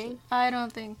 years. watching, I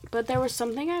don't think but there was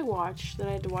something I watched that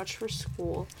I had to watch for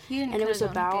school, he didn't. and it cut was his own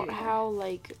about baby hair. how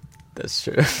like That's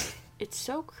true. it's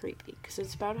so creepy because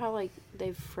it's about how like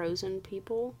they've frozen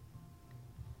people,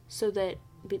 so that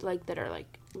that are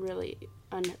like really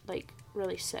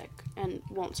really sick and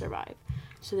won't survive,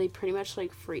 so they pretty much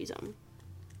like freeze them,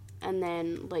 and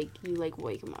then like you like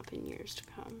wake them up in years to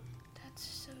come. That's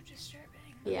so disturbing.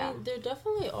 Yeah. I mean, there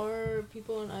definitely are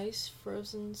people in ice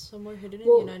frozen somewhere hidden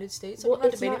Well- in the United States. well, I'm not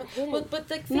it's debating not it. hidden. But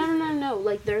like, No.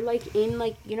 Like they're like in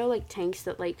like like tanks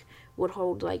that like would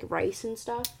hold like rice and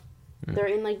stuff. They're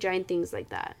in like giant things like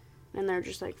that, and they're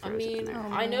just like I frozen in mean, there.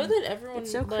 I know that everyone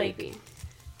It's so like creepy.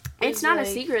 It's not a like-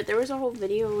 secret. There was a whole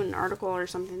video, an article, or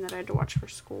something that I had to watch for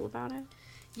school about it.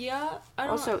 yeah. I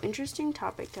don't Also, interesting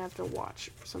topic to have to watch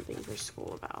something for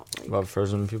school about. Like, About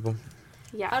frozen people.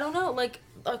 yeah. I don't know. Like,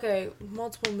 okay,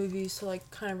 multiple movies to like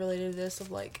kind of related to this of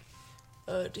like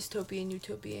dystopian,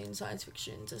 utopian, science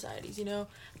fiction societies. You know,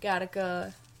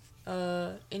 Gattaca,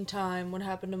 In Time, What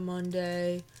Happened to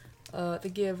Monday,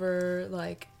 The Giver,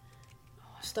 like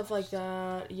stuff like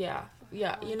that. Yeah.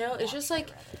 You know, it's just like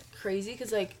crazy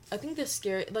because like I think the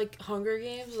scary like Hunger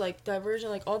Games, like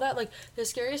Divergent, like all that. Like the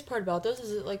scariest part about those is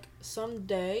that like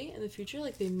someday in the future,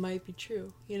 like they might be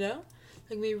true. You know.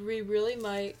 Like, we really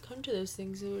might come to those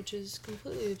things, which is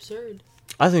completely absurd.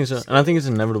 I think so, and I think it's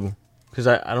inevitable. Because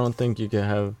I don't think you can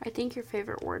have... I think your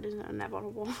favorite word is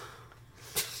inevitable.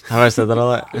 Have I said that a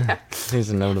lot? Yeah. I think it's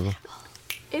inevitable.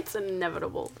 It's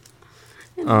inevitable.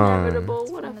 Inevitable.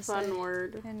 What a Fun to fun say.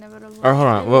 word. Inevitable. Or hold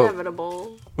on, well,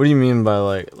 Inevitable. what do you mean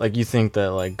by like you think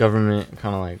that like government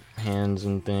kind of like hands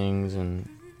and things and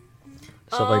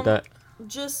stuff like that?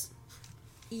 Just,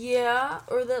 yeah,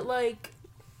 or that, like,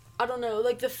 I don't know,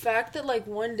 like, the fact that, like,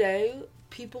 one day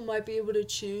people might be able to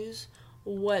choose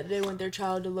what they want their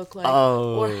child to look like,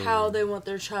 or how they want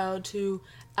their child to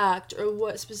act, or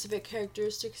what specific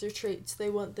characteristics or traits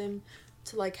they want them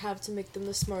to, like, have to make them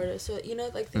the smartest, so, you know,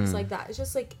 like, things like that. It's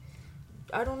just, like,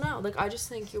 I don't know, like, I just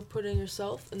think you're putting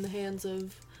yourself in the hands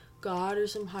of God or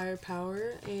some higher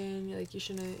power, and, like, you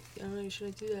shouldn't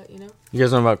do that, you know? You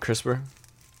guys know about CRISPR?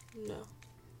 No.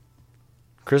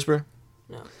 CRISPR?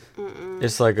 No. Mm-mm.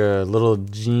 It's like a little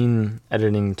gene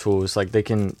editing tool. It's like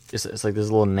it's like this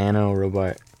little nano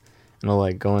robot, and it'll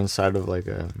like go inside of like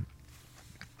a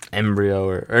embryo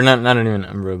or not even an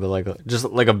embryo, but like just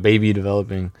like a baby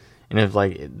developing. And if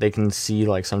like they can see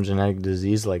like some genetic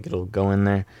disease, like it'll go in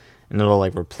there and it'll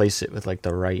like replace it with like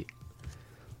the right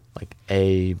like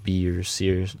A, B, or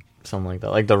C or something like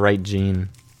that, like the right gene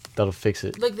that'll fix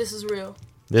it. Like, this is real.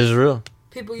 This is real.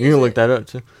 People use You can it. look that up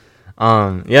too.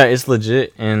 Yeah, it's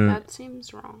legit, and That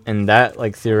seems wrong. that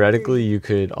like theoretically you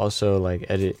could also like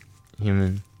edit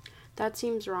human. That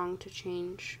seems wrong to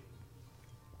change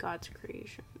God's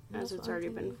creation as That's it's already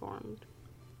been arguable. formed.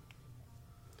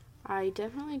 I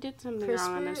definitely did something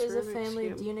wrong on CRISPR this is a Rubik's family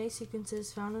of Cube. DNA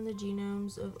sequences found in the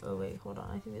genomes of... Oh, wait, hold on.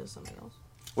 I think there was something else.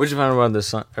 What did you find about the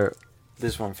sun or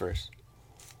this one first.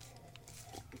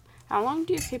 How long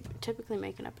do you typically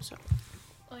make an episode?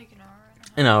 Like an hour and a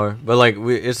half. An hour, but like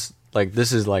it's like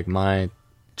this is like my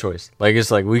choice. Like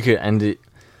it's like we could end it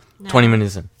 20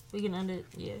 minutes in. We can end it,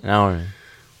 yeah. An hour in.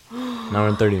 An hour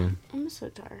and 30 in. I'm so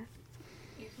tired,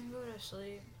 You can go to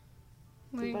sleep.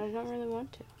 but I don't really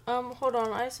want to. Hold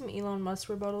on. I have some Elon Musk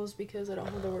rebuttals because I don't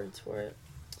have the words for it.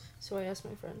 So I asked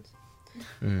my friends.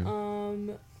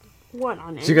 What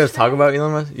on So you guys talk about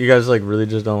Elon Musk? You guys like really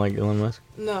just don't like Elon Musk?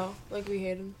 No, like we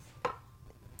hate him.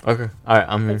 Okay. All right,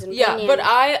 I'm here. Yeah, but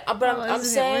I'm Oh, I'm isn't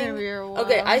it saying whenever you're a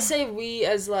okay. while? I say we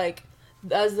as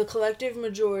the collective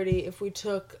majority. If we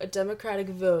took a Democratic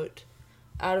vote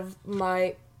out of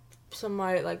some of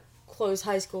my like close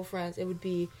high school friends, it would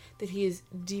be that he is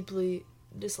deeply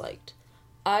disliked.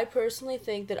 I personally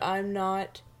think that I'm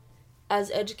not as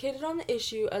educated on the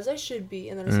issue as I should be,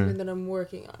 and that is something that I'm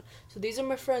working on. So these are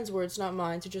my friends' words, not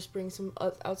mine, to just bring some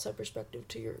outside perspective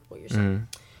to what you're saying.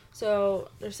 So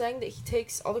they're saying that he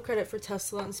takes all the credit for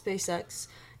Tesla and SpaceX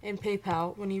and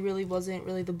PayPal when he really wasn't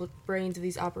really the brains of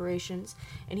these operations,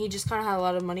 and he just kind of had a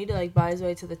lot of money to like buy his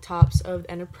way to the tops of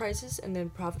enterprises and then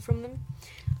profit from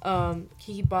them.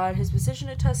 He bought his position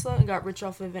at Tesla and got rich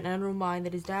off of an emerald mine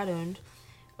that his dad owned,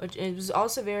 which it was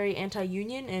also very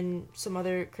anti-union and some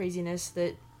other craziness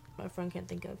that my friend can't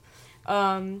think of.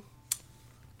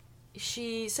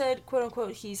 She said, quote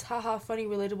unquote, he's haha funny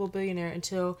relatable billionaire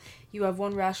until you have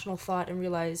one rational thought and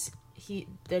realize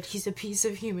that he's a piece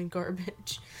of human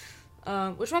garbage,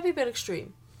 which might be a bit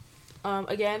extreme.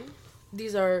 Again,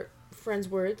 these are friends'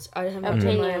 words. I have not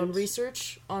done my own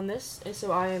research on this, and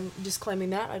so I am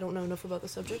disclaiming that. I don't know enough about the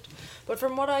subject. But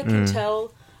from what I can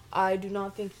tell, I do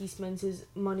not think he spends his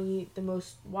money the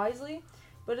most wisely.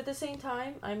 But at the same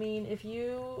time, I mean, if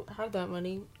you have that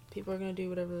money, people are going to do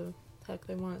whatever the heck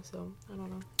they want, so I don't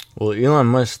know. Well, Elon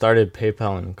Musk started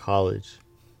PayPal in college,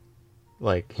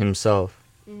 like himself.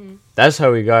 That's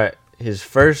how he got his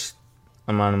first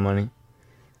amount of money.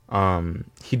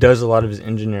 He does a lot of his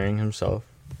engineering himself.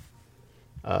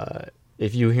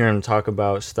 If you hear him talk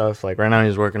about stuff, like right now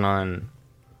he's working on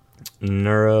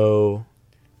neuro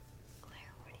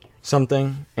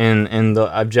something, and the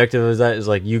objective of that is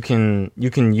like you can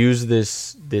use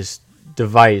this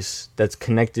device that's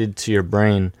connected to your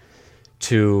brain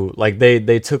to like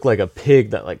they took like a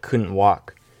pig that like couldn't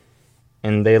walk,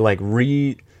 and they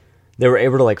were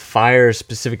able to like fire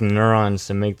specific neurons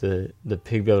to make the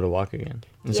pig be able to walk again.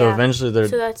 And so eventually they're...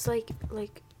 So that's like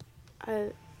I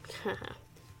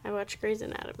watch Grey's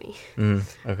Anatomy. Okay.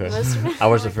 I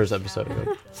watched the first episode of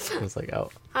it. It's like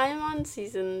out. I'm on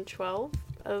season 12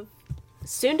 of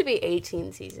soon to be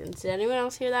 18 seasons. Did anyone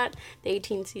else hear that? The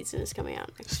 18th season is coming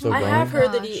out next Still I going? have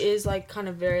heard that he is like kind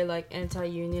of very like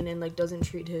anti-union and like doesn't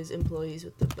treat his employees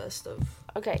with the best of.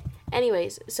 Okay.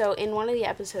 Anyways, so in one of the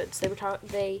episodes,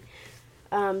 they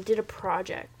did a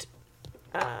project,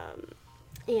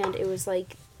 and it was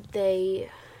like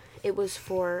it was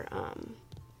for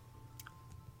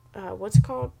what's it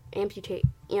called?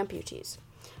 Amputees.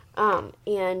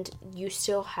 And you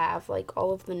still have like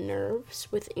all of the nerves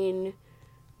within,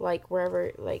 like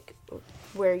wherever, like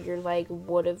where your leg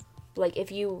would have, like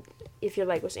if your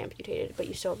leg was amputated, but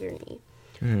you still have your knee.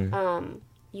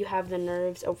 You have the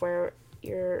nerves of where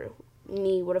your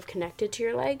knee would have connected to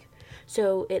your leg,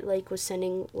 so it like was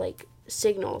sending like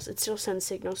signals. It still sends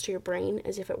signals to your brain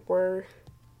as if it were,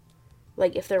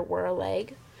 like if there were a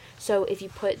leg. So if you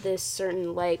put this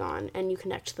certain leg on and you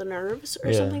connect the nerves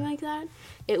or something like that,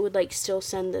 it would like still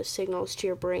send the signals to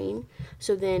your brain.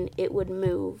 So then it would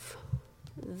move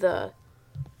the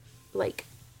like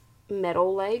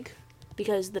metal leg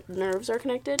because the nerves are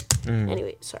connected.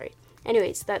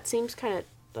 Anyways, that seems kind of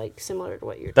like similar to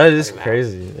what you're That talking is about.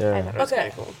 crazy. I Yeah. thought it was Okay,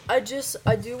 kinda cool.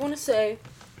 I do want to say,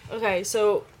 okay,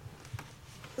 so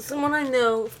someone I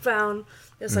know found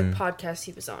this like podcast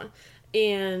he was on,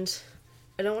 and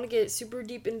I don't want to get super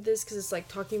deep into this because it's like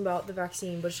talking about the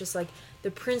vaccine, but it's just like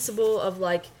the principle of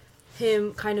like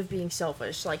him kind of being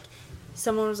selfish. Like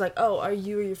someone was like, "Oh, are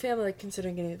you or your family like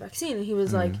considering getting the vaccine?" And he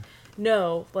was like,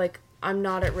 "No, like I'm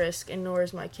not at risk, and nor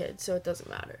is my kid, so it doesn't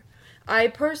matter." I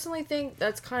personally think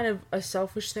that's kind of a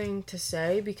selfish thing to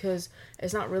say because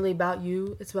it's not really about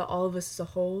you. It's about all of us as a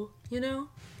whole, you know?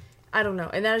 I don't know.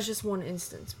 And that is just one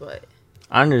instance, but...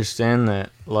 I understand that,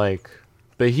 like...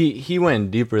 But he went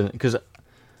deeper, because...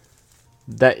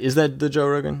 Is that the Joe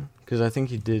Rogan? Because I think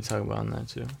he did talk about that,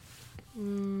 too.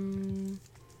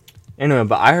 Anyway,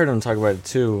 but I heard him talk about it,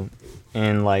 too.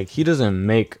 And, like, he doesn't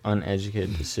make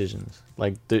uneducated decisions.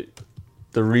 Like, the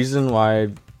reason why...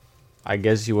 I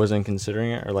guess he wasn't considering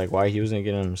it, or like why he wasn't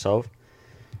getting it himself,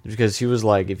 because he was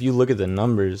like, if you look at the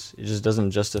numbers, it just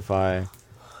doesn't justify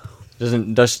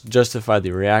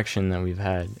the reaction that we've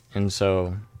had. And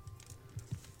so,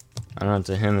 I don't know,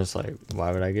 to him, it's like,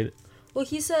 why would I get it? Well,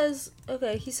 he says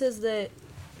that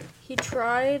he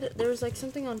tried, there was, like,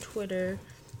 something on Twitter,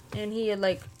 and he had,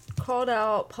 like, called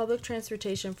out public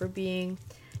transportation for being,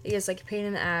 I guess, like, a pain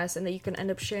in the ass, and that you can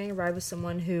end up sharing a ride with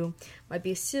someone who might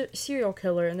be a serial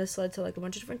killer, and this led to, like, a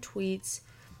bunch of different tweets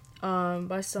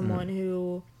by someone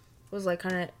who was, like,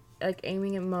 kind of, like,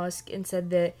 aiming at Musk and said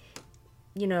that,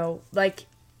 you know, like,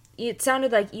 it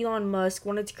sounded like Elon Musk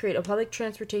wanted to create a public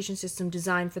transportation system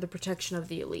designed for the protection of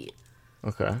the elite.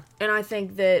 Okay. And I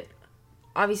think that,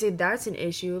 obviously, that's an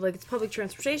issue. Like, it's public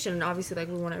transportation, and obviously, like,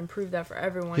 we want to improve that for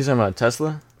everyone. He's talking about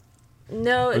Tesla?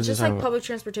 No, What it's is he just, talking like, about? public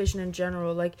transportation in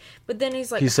general. Like, but then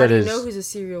he's like, He how said do you his- know who's a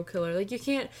serial killer? Like, you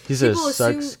can't... He says people it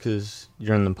sucks because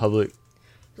you're in the public.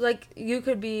 Like, you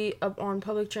could be up on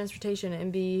public transportation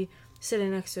and be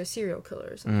sitting next to a serial killer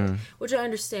or something. Which I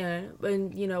understand,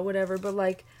 and, you know, whatever. But,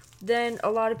 like, then a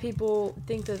lot of people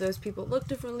think that those people look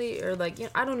differently, or, like, you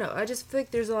know, I don't know. I just feel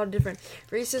like there's a lot of different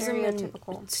racism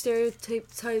and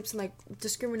stereotypes and, like,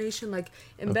 discrimination, like,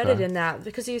 embedded in that.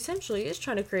 Because he essentially is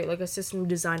trying to create, like, a system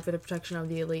designed for the protection of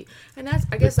the elite. And that's,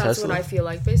 I guess that's Tesla? what I feel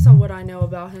like, based on what I know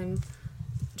about him,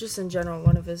 just in general,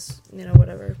 one of his, you know,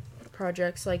 whatever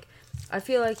projects. Like, I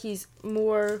feel like he's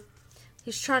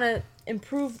trying to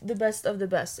improve the best of the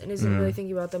best and isn't really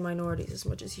thinking about the minorities as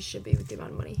much as he should be with the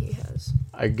amount of money he has.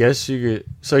 I guess you could...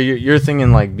 So you're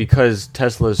thinking, like, because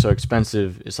Tesla is so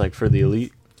expensive, it's, like, for the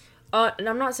elite? And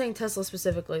I'm not saying Tesla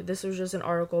specifically. This was just an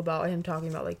article about him talking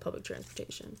about, like, public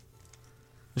transportation.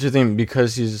 What you think,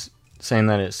 because he's saying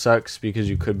that it sucks because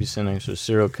you could be sitting next to a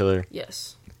serial killer,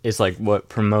 Yes. it's, like, what,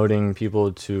 promoting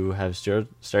people to have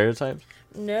stereotypes?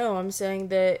 No, I'm saying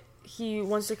that he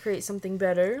wants to create something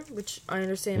better, which I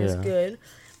understand is Yeah. good.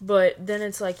 But then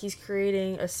it's like he's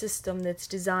creating a system that's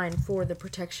designed for the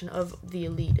protection of the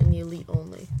elite and the elite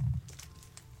only.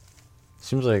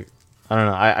 Seems like... I don't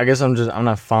know. I guess I'm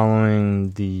not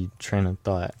following the train of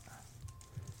thought.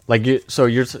 Like, you're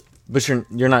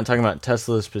not talking about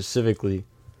Tesla specifically,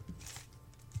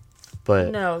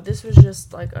 but... No, this was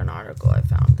just like an article I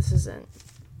found. This isn't...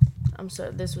 I'm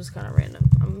sorry, this was kind of random.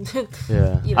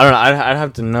 Yeah. You know. I don't know. I'd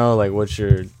have to know, like, what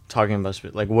you're talking about.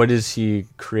 Like, what is he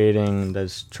creating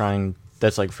that's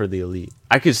like, for the elite?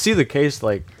 I could see the case,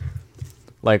 like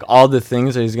all the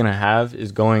things that he's going to have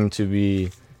is going to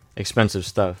be expensive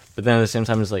stuff. But then at the same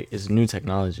time, it's, like, it's new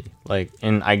technology. Like,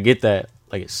 and I get that,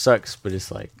 like, it sucks, but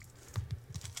it's, like,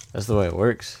 that's the way it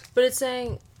works. But it's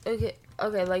saying, okay,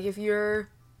 like, if you're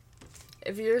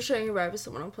sharing a ride with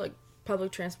someone on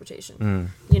public transportation,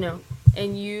 you know,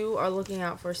 and you are looking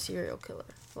out for a serial killer,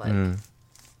 like...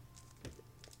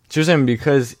 So you're saying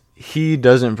because he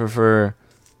doesn't prefer...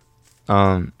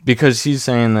 because he's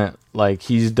saying that, like,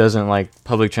 he doesn't like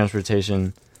public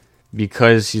transportation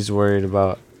because he's worried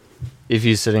about if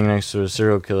he's sitting next to a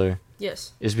serial killer.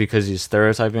 Yes. Is because he's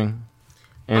stereotyping?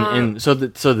 And so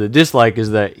the dislike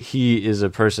is that he is a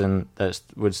person that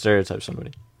would stereotype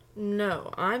somebody.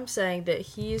 No, I'm saying that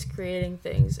he is creating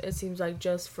things, it seems like,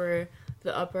 just for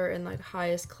the upper and, like,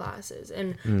 highest classes.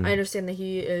 And I understand that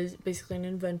he is basically an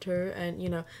inventor, and, you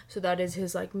know, so that is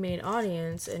his, like, main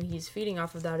audience, and he's feeding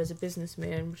off of that as a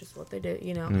businessman, which is what they do,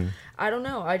 you know. I don't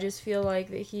know. I just feel like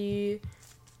that he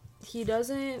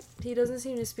doesn't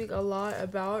seem to speak a lot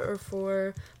about or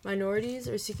for minorities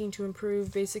or seeking to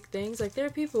improve basic things. Like, there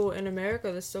are people in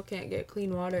America that still can't get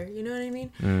clean water, you know what I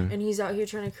mean? And he's out here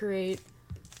trying to create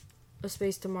a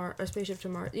spaceship to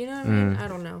Mars. You know what I mean? I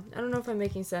don't know if I'm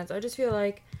making sense. I feel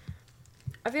like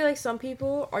some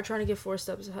people are trying to get 4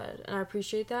 steps ahead, and I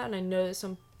appreciate that, and I know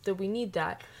that we need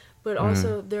that. But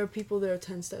also, there are people that are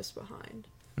 10 steps behind.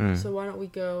 So why don't we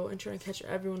go and try and catch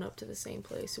everyone up to the same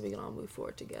place so we can all move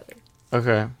forward together?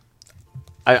 Okay.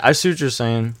 I see what you're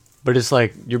saying, but it's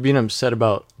like you're being upset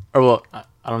about... Or, well, I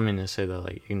don't mean to say that,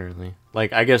 like, ignorantly.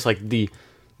 Like, I guess, like, the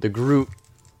group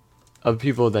of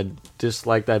people that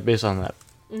dislike that based on that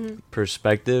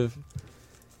perspective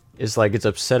is, like, it's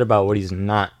upset about what he's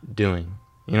not doing.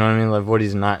 You know what I mean? Like, what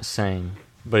he's not saying,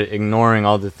 but ignoring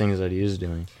all the things that he is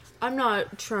doing. I'm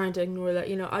not trying to ignore that,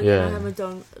 you know. I haven't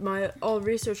done my all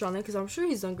research on it because I'm sure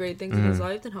he's done great things in his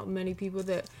life and helped many people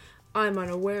that I'm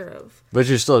unaware of. But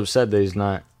you're still upset that he's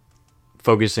not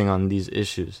focusing on these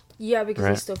issues. Yeah, because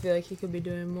I still feel like he could be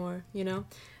doing more, you know.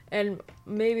 And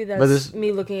maybe that's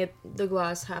me looking at the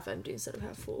glass half empty instead of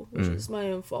half full, which is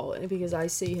my own fault, and because I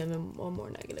see him in a more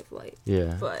negative light.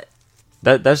 Yeah. But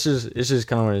it's just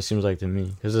kind of what it seems like to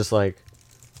me, because it's like,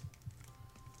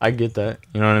 I get that,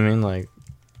 you know what I mean? Like,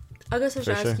 I guess I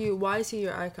should For ask sure. you, why is he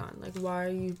your icon? Like, why are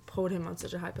you put him on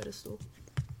such a high pedestal?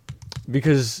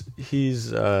 Because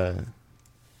he's it's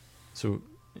a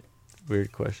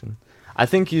weird question. I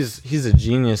think he's a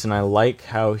genius, and I like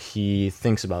how he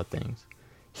thinks about things.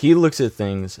 He looks at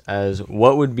things as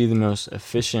what would be the most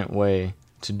efficient way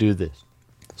to do this.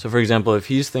 So, for example, if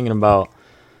he's thinking about,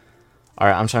 all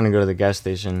right, I'm trying to go to the gas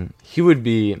station, he would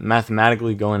be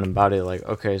mathematically going about it like,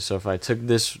 okay, so if I took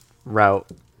this route,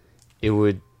 it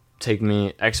would take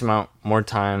me X amount more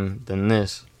time than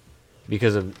this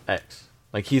because of X.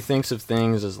 Like, he thinks of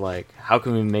things as like, how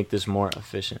can we make this more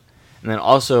efficient? And then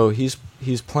also he's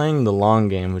playing the long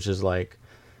game, which is like,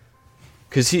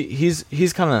 cause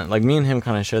he's kind of like, me and him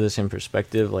kind of share the same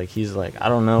perspective. Like, he's like, I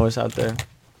don't know what's out there.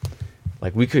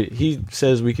 Like, he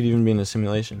says we could even be in a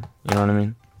simulation. You know what I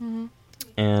mean? Mm-hmm.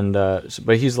 And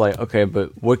but he's like, okay,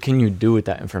 but what can you do with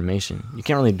that information? You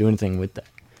can't really do anything with that.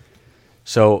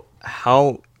 So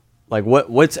how, like,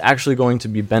 what's actually going to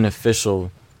be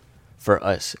beneficial for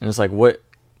us? And it's like,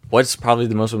 what's probably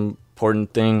the most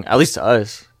important thing, at least to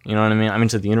us, you know what I mean? I mean,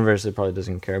 to the universe, it probably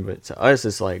doesn't care, but to us,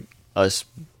 it's like us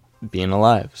being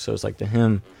alive. So it's like, to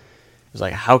him, it's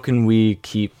like, how can we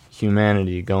keep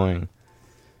humanity going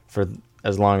for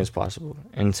as long as possible?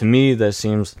 And to me, that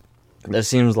seems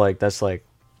like that's like,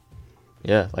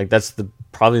 yeah, like that's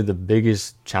probably the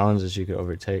biggest challenge that you could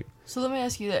overtake. So let me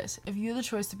ask you this: if you had the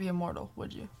choice to be immortal,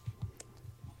 would you?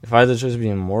 If I had the choice to be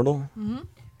immortal, Mm-hmm.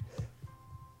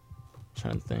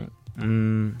 trying to think.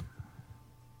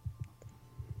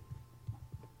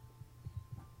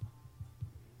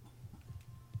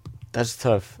 That's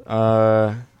tough.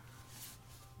 I'm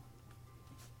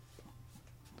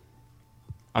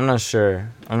not sure.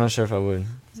 I'm not sure if I would.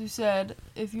 As you said,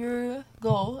 if your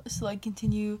goal is to like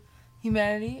continue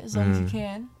humanity as long as you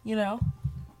can, you know,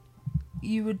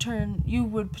 you would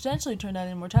potentially turn down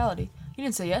immortality. You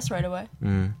didn't say yes right away.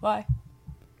 Why?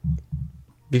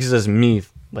 Because that's me,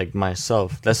 like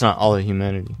myself. That's not all of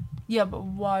humanity. Yeah, but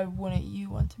why wouldn't you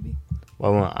want to be? Why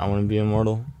wouldn't I want to be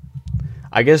immortal?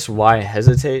 I guess why I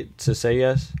hesitate to say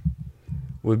yes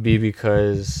would be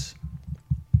because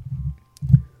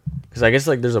I guess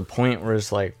like there's a point where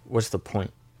it's like, what's the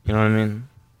point? You know what I mean?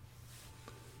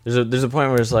 There's a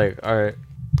point where it's like, all right,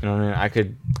 you know what I mean? I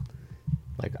could,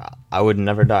 like, I would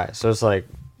never die. So it's like,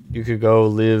 you could go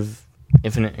live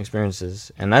infinite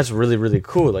experiences, and that's really, really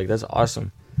cool. Like, that's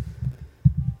awesome.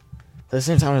 But at the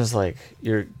same time, it's like,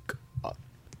 well,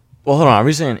 hold on. Are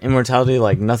we saying immortality,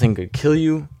 like nothing could kill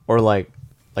you, or like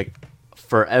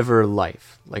forever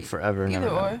life, like forever and Either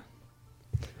ever? or.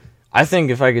 I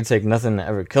think if I could take nothing to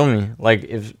ever kill me, like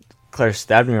if Claire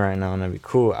stabbed me right now, and that'd be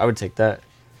cool, I would take that.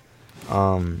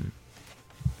 But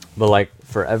like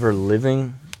forever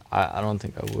living, I don't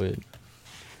think I would,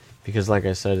 because like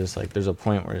I said, it's like there's a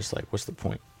point where it's like, what's the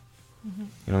point? Mm-hmm.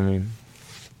 You know what I mean?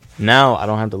 Now I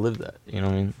don't have to live that. You know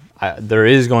what I mean? There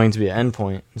is going to be an end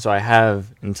point, so I have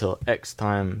until X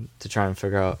time to try and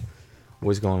figure out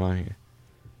what's going on here.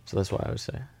 So that's why I would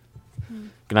say.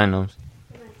 Good night, Gnomes.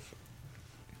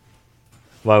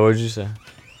 Why? What did you say?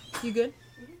 You good?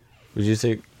 Would you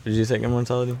take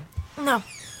immortality? No,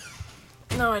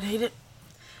 I'd hate it.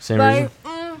 Same reason.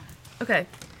 Okay,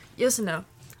 yes and no.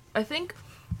 I think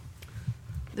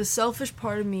the selfish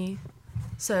part of me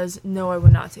says no, I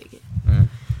would not take it.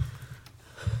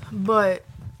 But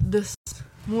this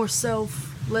more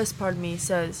selfless part of me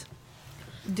says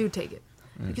do take it.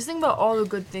 Because think about all the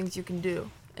good things you can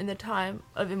do in the time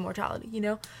of immortality, you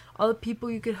know? All the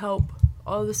people you could help,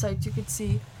 all the sights you could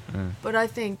see. But I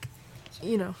think,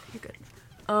 you know, you're good.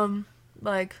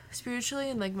 Like, spiritually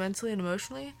and, like, mentally and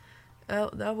emotionally,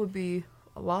 that would be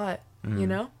a lot, you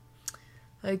know?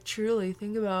 Like, truly,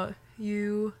 think about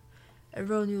you,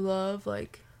 everyone you love,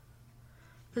 like...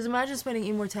 Because imagine spending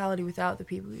immortality without the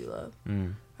people you love,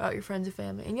 without your friends and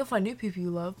family. And you'll find new people you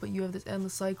love, but you have this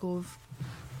endless cycle of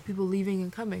people leaving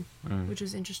and coming, which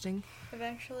is interesting.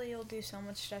 Eventually, you'll do so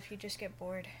much stuff, you just get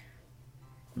bored.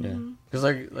 Yeah. Because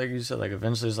like you said, like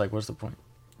eventually it's like, what's the point?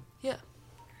 Yeah.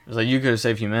 It's like you could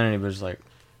save humanity, but it's like,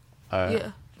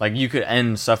 like you could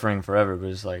end suffering forever, but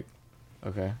it's like,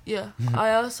 okay. Yeah.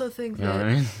 I also think You that... know what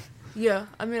I mean? Yeah.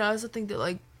 I mean, I also think that,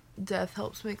 like, death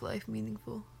helps make life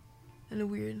meaningful in a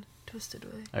weird, twisted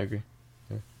way. I agree.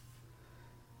 Yeah.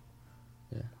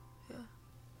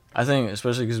 I think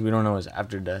especially because we don't know what's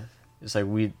after death. It's like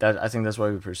I think that's why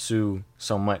we pursue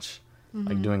so much,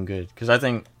 like doing good. Because I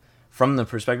think from the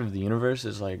perspective of the universe,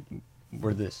 it's like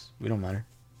we're this. We don't matter.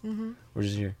 We're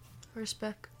just here.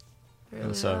 Respect. Really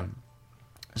And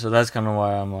so that's kind of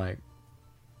why I'm like,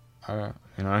 you know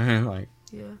what I mean? Like,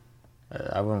 yeah.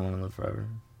 I wouldn't want to live forever.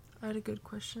 I had a good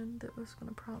question that was going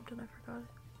to prompt and I forgot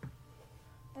it.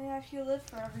 Yeah, if you live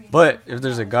forever. But if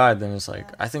there's a God, then it's like,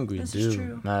 Yeah. I think we This is do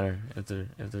true. matter if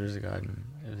there is a God and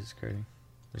if it's crazy.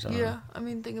 Which I don't know. Yeah, I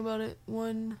mean, think about it.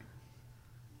 One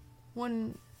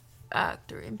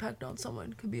act or impact on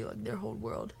someone could be like their whole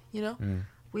world. You know, Mm.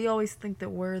 we always think that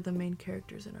we're the main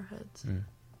characters in our heads, Mm.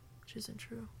 which isn't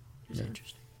true. Which is Yeah.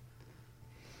 interesting.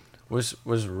 What's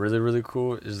really really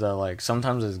cool is that like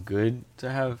sometimes it's good to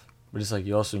have, but it's like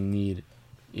you also need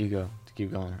ego to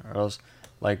keep going, or else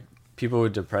like people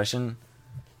with depression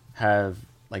have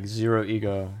like zero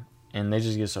ego and they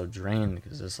just get so drained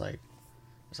because it's like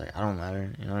I don't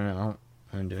matter, you know what I mean? I don't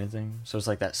want to do anything. So it's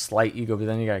like that slight ego, but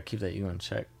then you gotta keep that ego in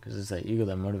check because it's that ego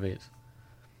that motivates.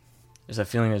 It's that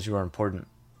feeling that you are important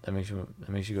that makes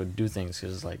you go do things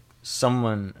because it's like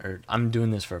someone or I'm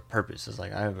doing this for a purpose. It's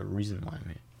like I have a reason why I'm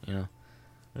here. You know,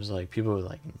 there's like people with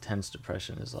like intense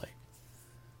depression is like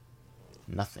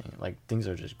nothing. Like things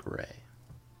are just gray,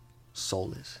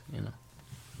 soulless. You know,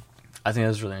 I think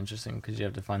that's really interesting because you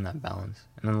have to find that balance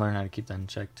and then learn how to keep that in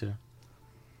check too.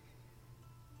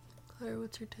 Claire,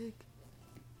 what's your take?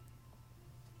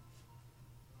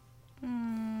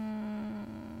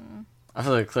 I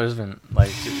feel like Claire's been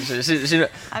like she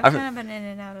I've kind of been in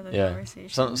and out of the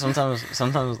conversation.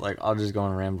 Sometimes like I'll just go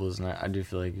on rambles and I do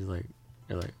feel like you're like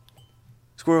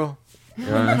squirrel. You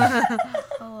know what I mean?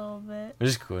 A little bit. Which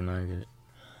is cool. No, I get it.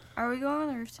 Are we going on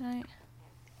the roof tonight?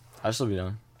 I'll still be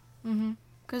down. Mm-hmm.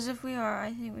 Because if we are,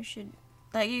 I think we should,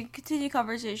 like, you continue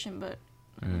conversation, but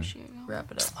we should go.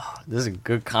 Wrap it up. Oh, this is a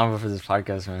good combo for this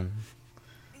podcast, man.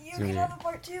 You can have a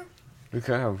part 2. We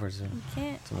could have a person We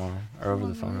can't. tomorrow or over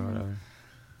the phone or whatever.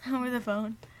 Over the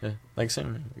phone. Yeah, like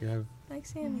Sammy. We could have. Like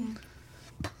Sammy.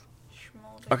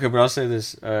 Okay, but I'll say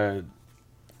this.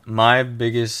 My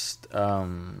biggest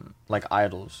like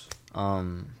idols.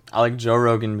 I like Joe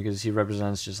Rogan because he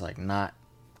represents just like not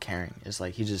caring. It's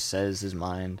like he just says his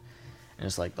mind, and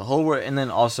it's like the whole world. And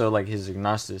then also like his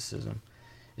agnosticism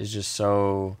is just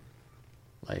so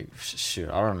like shoot.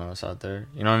 I don't know what's out there.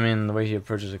 You know what I mean? The way he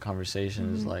approaches a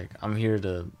conversation is like I'm here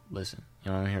to listen.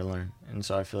 You know, I'm here to learn. And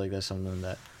so I feel like that's something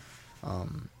that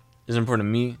is important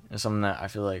to me. It's something that I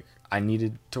feel like I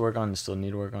needed to work on and still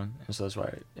need to work on. And so that's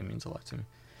why it means a lot to me.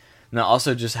 Now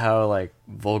also just how like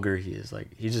vulgar he is. Like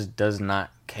he just does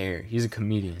not care. He's a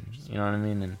comedian. You know what I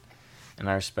mean? And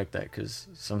I respect that because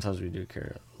sometimes we do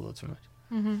care a little too much.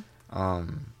 Mm-hmm.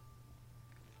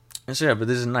 And so yeah, but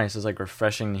this is nice. It's like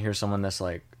refreshing to hear someone that's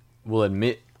like will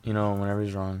admit, you know, whenever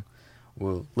he's wrong,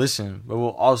 will listen, but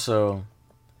will also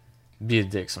be a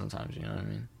dick sometimes. You know what I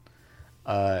mean?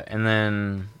 And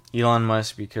then Elon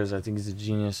Musk because I think he's a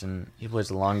genius and he plays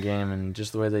the long game and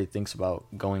just the way that he thinks about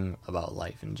going about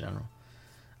life in general.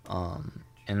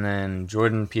 And then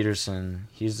Jordan Peterson,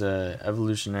 he's a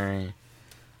evolutionary.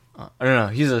 I don't know.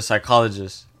 He's a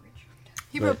psychologist.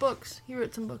 He wrote books. He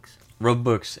wrote some books. Wrote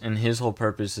books, and his whole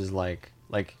purpose is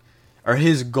or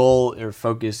his goal or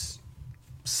focus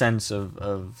sense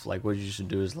of like what you should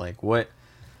do is like what.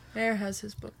 Mayor has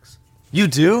his books. You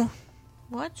do?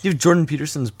 What? You have Jordan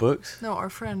Peterson's books? No, our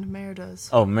friend Mayor does.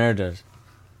 Oh, Mayor does.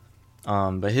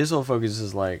 But his whole focus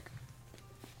is like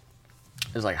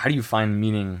how do you find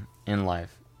meaning in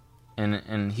life,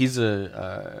 and he's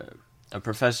a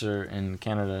professor in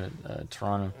Canada,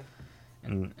 Toronto,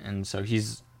 and so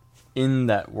he's in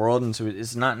that world, and so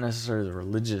it's not necessarily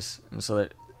religious, and so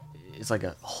that it's like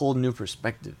a whole new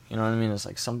perspective. You know what I mean? It's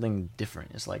like something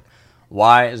different. It's like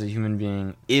why, as a human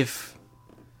being, if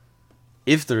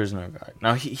there is no God.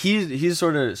 Now he's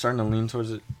sort of starting to lean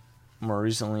towards it more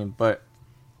recently, but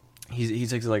he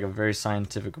takes like a very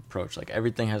scientific approach. Like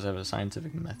everything has to have a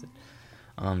scientific method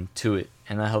to it,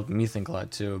 and that helped me think a lot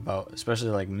too about especially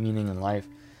like meaning in life,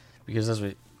 because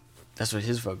that's what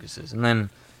his focus is. And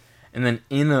then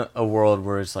in a world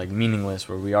where it's like meaningless,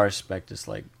 where we are specked, it's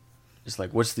like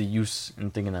what's the use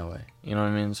in thinking that way? You know what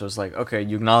I mean? So it's like, okay,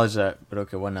 you acknowledge that, but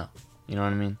okay, what now? You know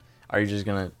what I mean? Are you just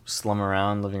gonna slum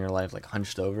around living your life like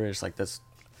hunched over? It's like that's,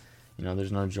 you know,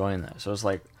 there's no joy in that. So it's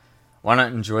like, why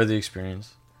not enjoy the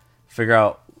experience? Figure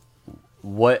out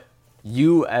what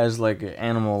you as like an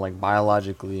animal, like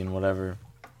biologically and whatever,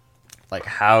 like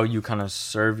how you kind of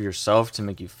serve yourself to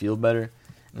make you feel better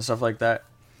and stuff like that,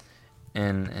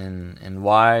 and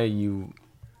why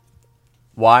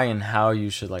and how you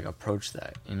should like approach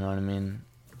that. You know what I mean?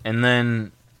 And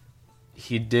then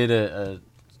he did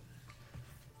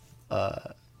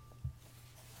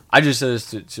I just said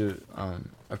this to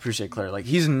appreciate Claire. Like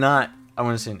he's not, I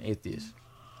want to say, an atheist.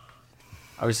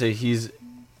 I would say he's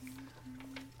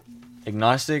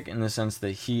agnostic in the sense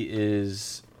that he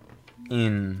is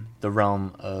in the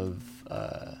realm of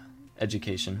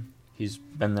education. He's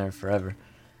been there forever,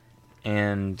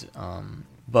 and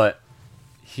but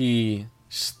he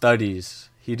studies.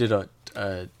 He did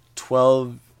a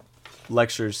 12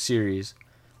 lecture series,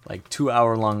 like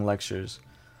 2-hour-long lectures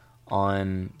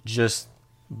on just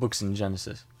books in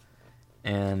Genesis.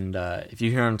 And if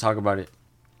you hear him talk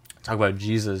about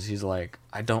Jesus, he's like,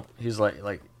 he's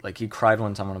like he cried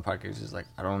one time on a podcast. He's like,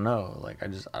 I don't know. Like,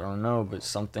 I don't know, but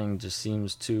something just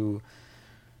seems too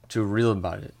real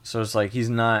about it. So it's like, he's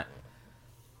not,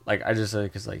 like, I just said it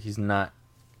because, like, he's not,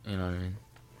 you know what I mean?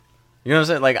 You know what I'm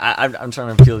saying? Like, I'm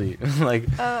trying to appeal to you. Like,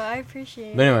 Oh, I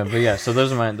appreciate but it. anyway, but yeah, so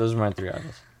those are my 3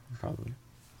 idols, probably,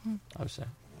 I would say.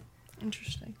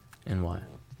 Interesting. And why?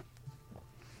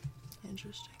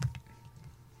 Interesting.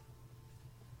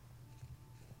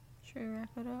 Should we wrap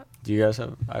it up? Do you guys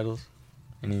have idols?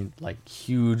 Any, like,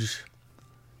 huge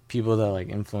people that, like,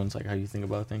 influence, like, how you think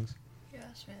about things? You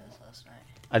asked me this last night.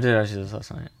 I did ask you this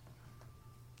last night.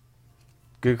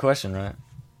 Good question, right?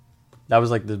 That was,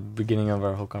 like, the beginning of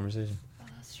our whole conversation. Oh,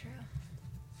 that's true.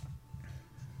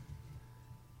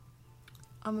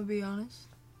 I'm gonna be honest.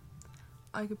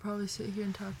 I could probably sit here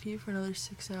and talk to you for another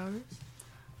 6 hours.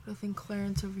 But I think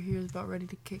Clarence over here is about ready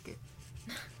to kick it.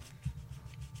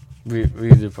 We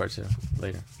can do part 2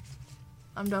 later.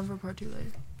 I'm down for part 2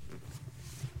 later.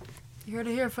 You heard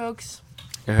it here, folks.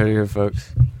 You heard it here,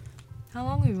 folks. How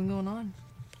long have we been going on?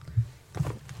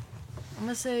 I'm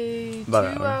gonna say About 2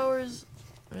 an hour. hours.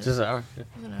 Really? Just an hour. Yeah.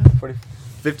 Is it an hour?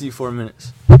 54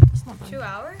 minutes. That's not bad. 2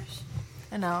 hours?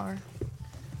 An hour.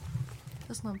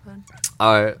 That's not bad.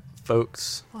 All right,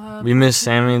 folks. We missed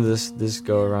Sammy this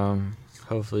go around.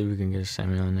 Hopefully we can get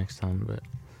Sammy on next time. But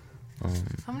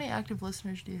How many active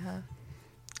listeners do you have?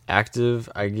 active,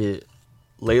 I get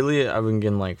lately. I've been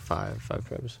getting like five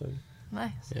per episode.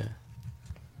 Nice. Yeah,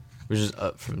 which is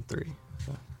up from 3.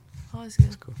 So Oh, that's good.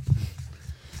 that's cool.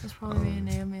 That's probably me and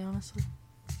Naomi, honestly.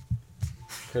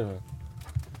 Cool.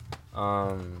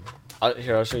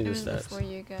 Here, I'll show you It the was stats. before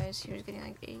you guys. He was getting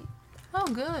like 8. Oh,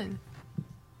 good.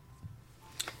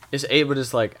 It's 8, but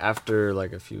it's like after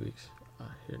like a few weeks.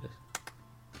 Here it is.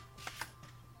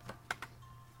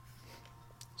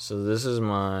 So this is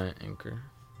my anchor.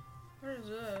 What is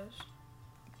this?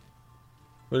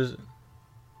 What is it?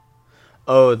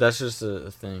 Oh, that's just a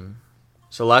thing.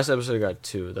 So last episode got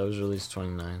 2. That was released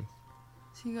 29th.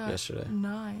 So you got Yesterday.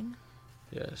 9.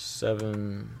 Yeah,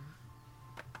 7.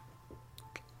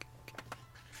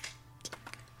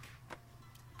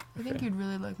 I think Okay. you'd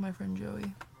really like my friend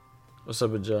Joey. What's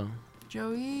up with Joe?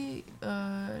 Joey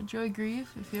Grieve,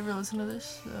 if you ever listen to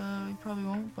this, you probably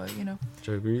won't, but you know,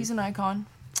 Joe Greaves? he's an icon.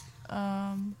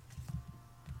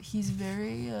 He's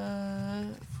very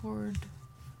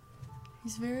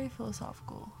he's very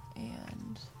philosophical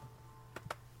and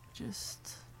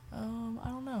just I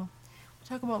don't know. We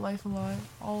talk about life a lot,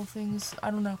 all things. I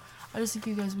don't know. I just think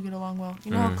you guys would get along well.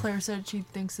 You know how Claire said she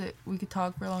thinks that we could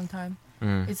talk for a long time?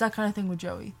 It's that kind of thing with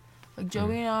Joey. Like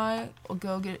Joey and I will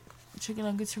go get chicken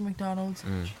nuggets from McDonald's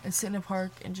and sit in a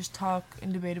park and just talk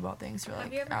and debate about things for like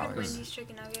Have you ever had hours. Wendy's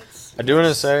chicken nuggets? I do want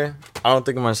to say, I don't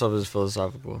think of myself as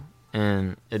philosophical.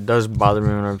 And it does bother me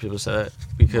whenever people say that.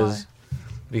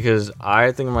 Because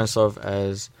I think of myself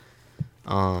as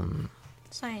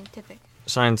scientific.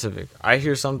 I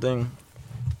hear something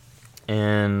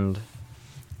and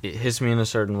it hits me in a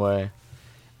certain way.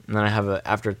 And then I have an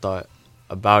afterthought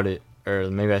about it.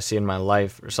 Or maybe I see it in my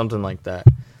life or something like that.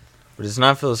 But it's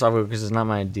not philosophical because it's not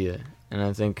my idea. And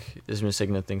I think it's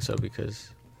mistaken to think so because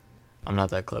I'm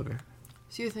not that clever.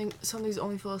 So you think something's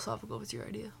only philosophical if it's your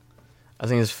idea? I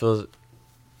think it's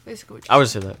Basically what I would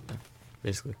say that, yeah,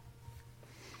 basically.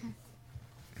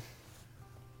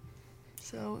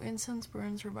 So incense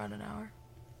burns for about an hour.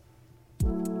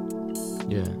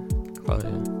 Yeah, probably,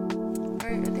 yeah.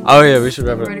 Alright, I think Oh, yeah, we should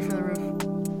wrap it we're up. ready for the roof.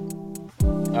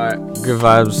 Alright, good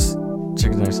vibes.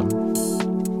 Check you next time.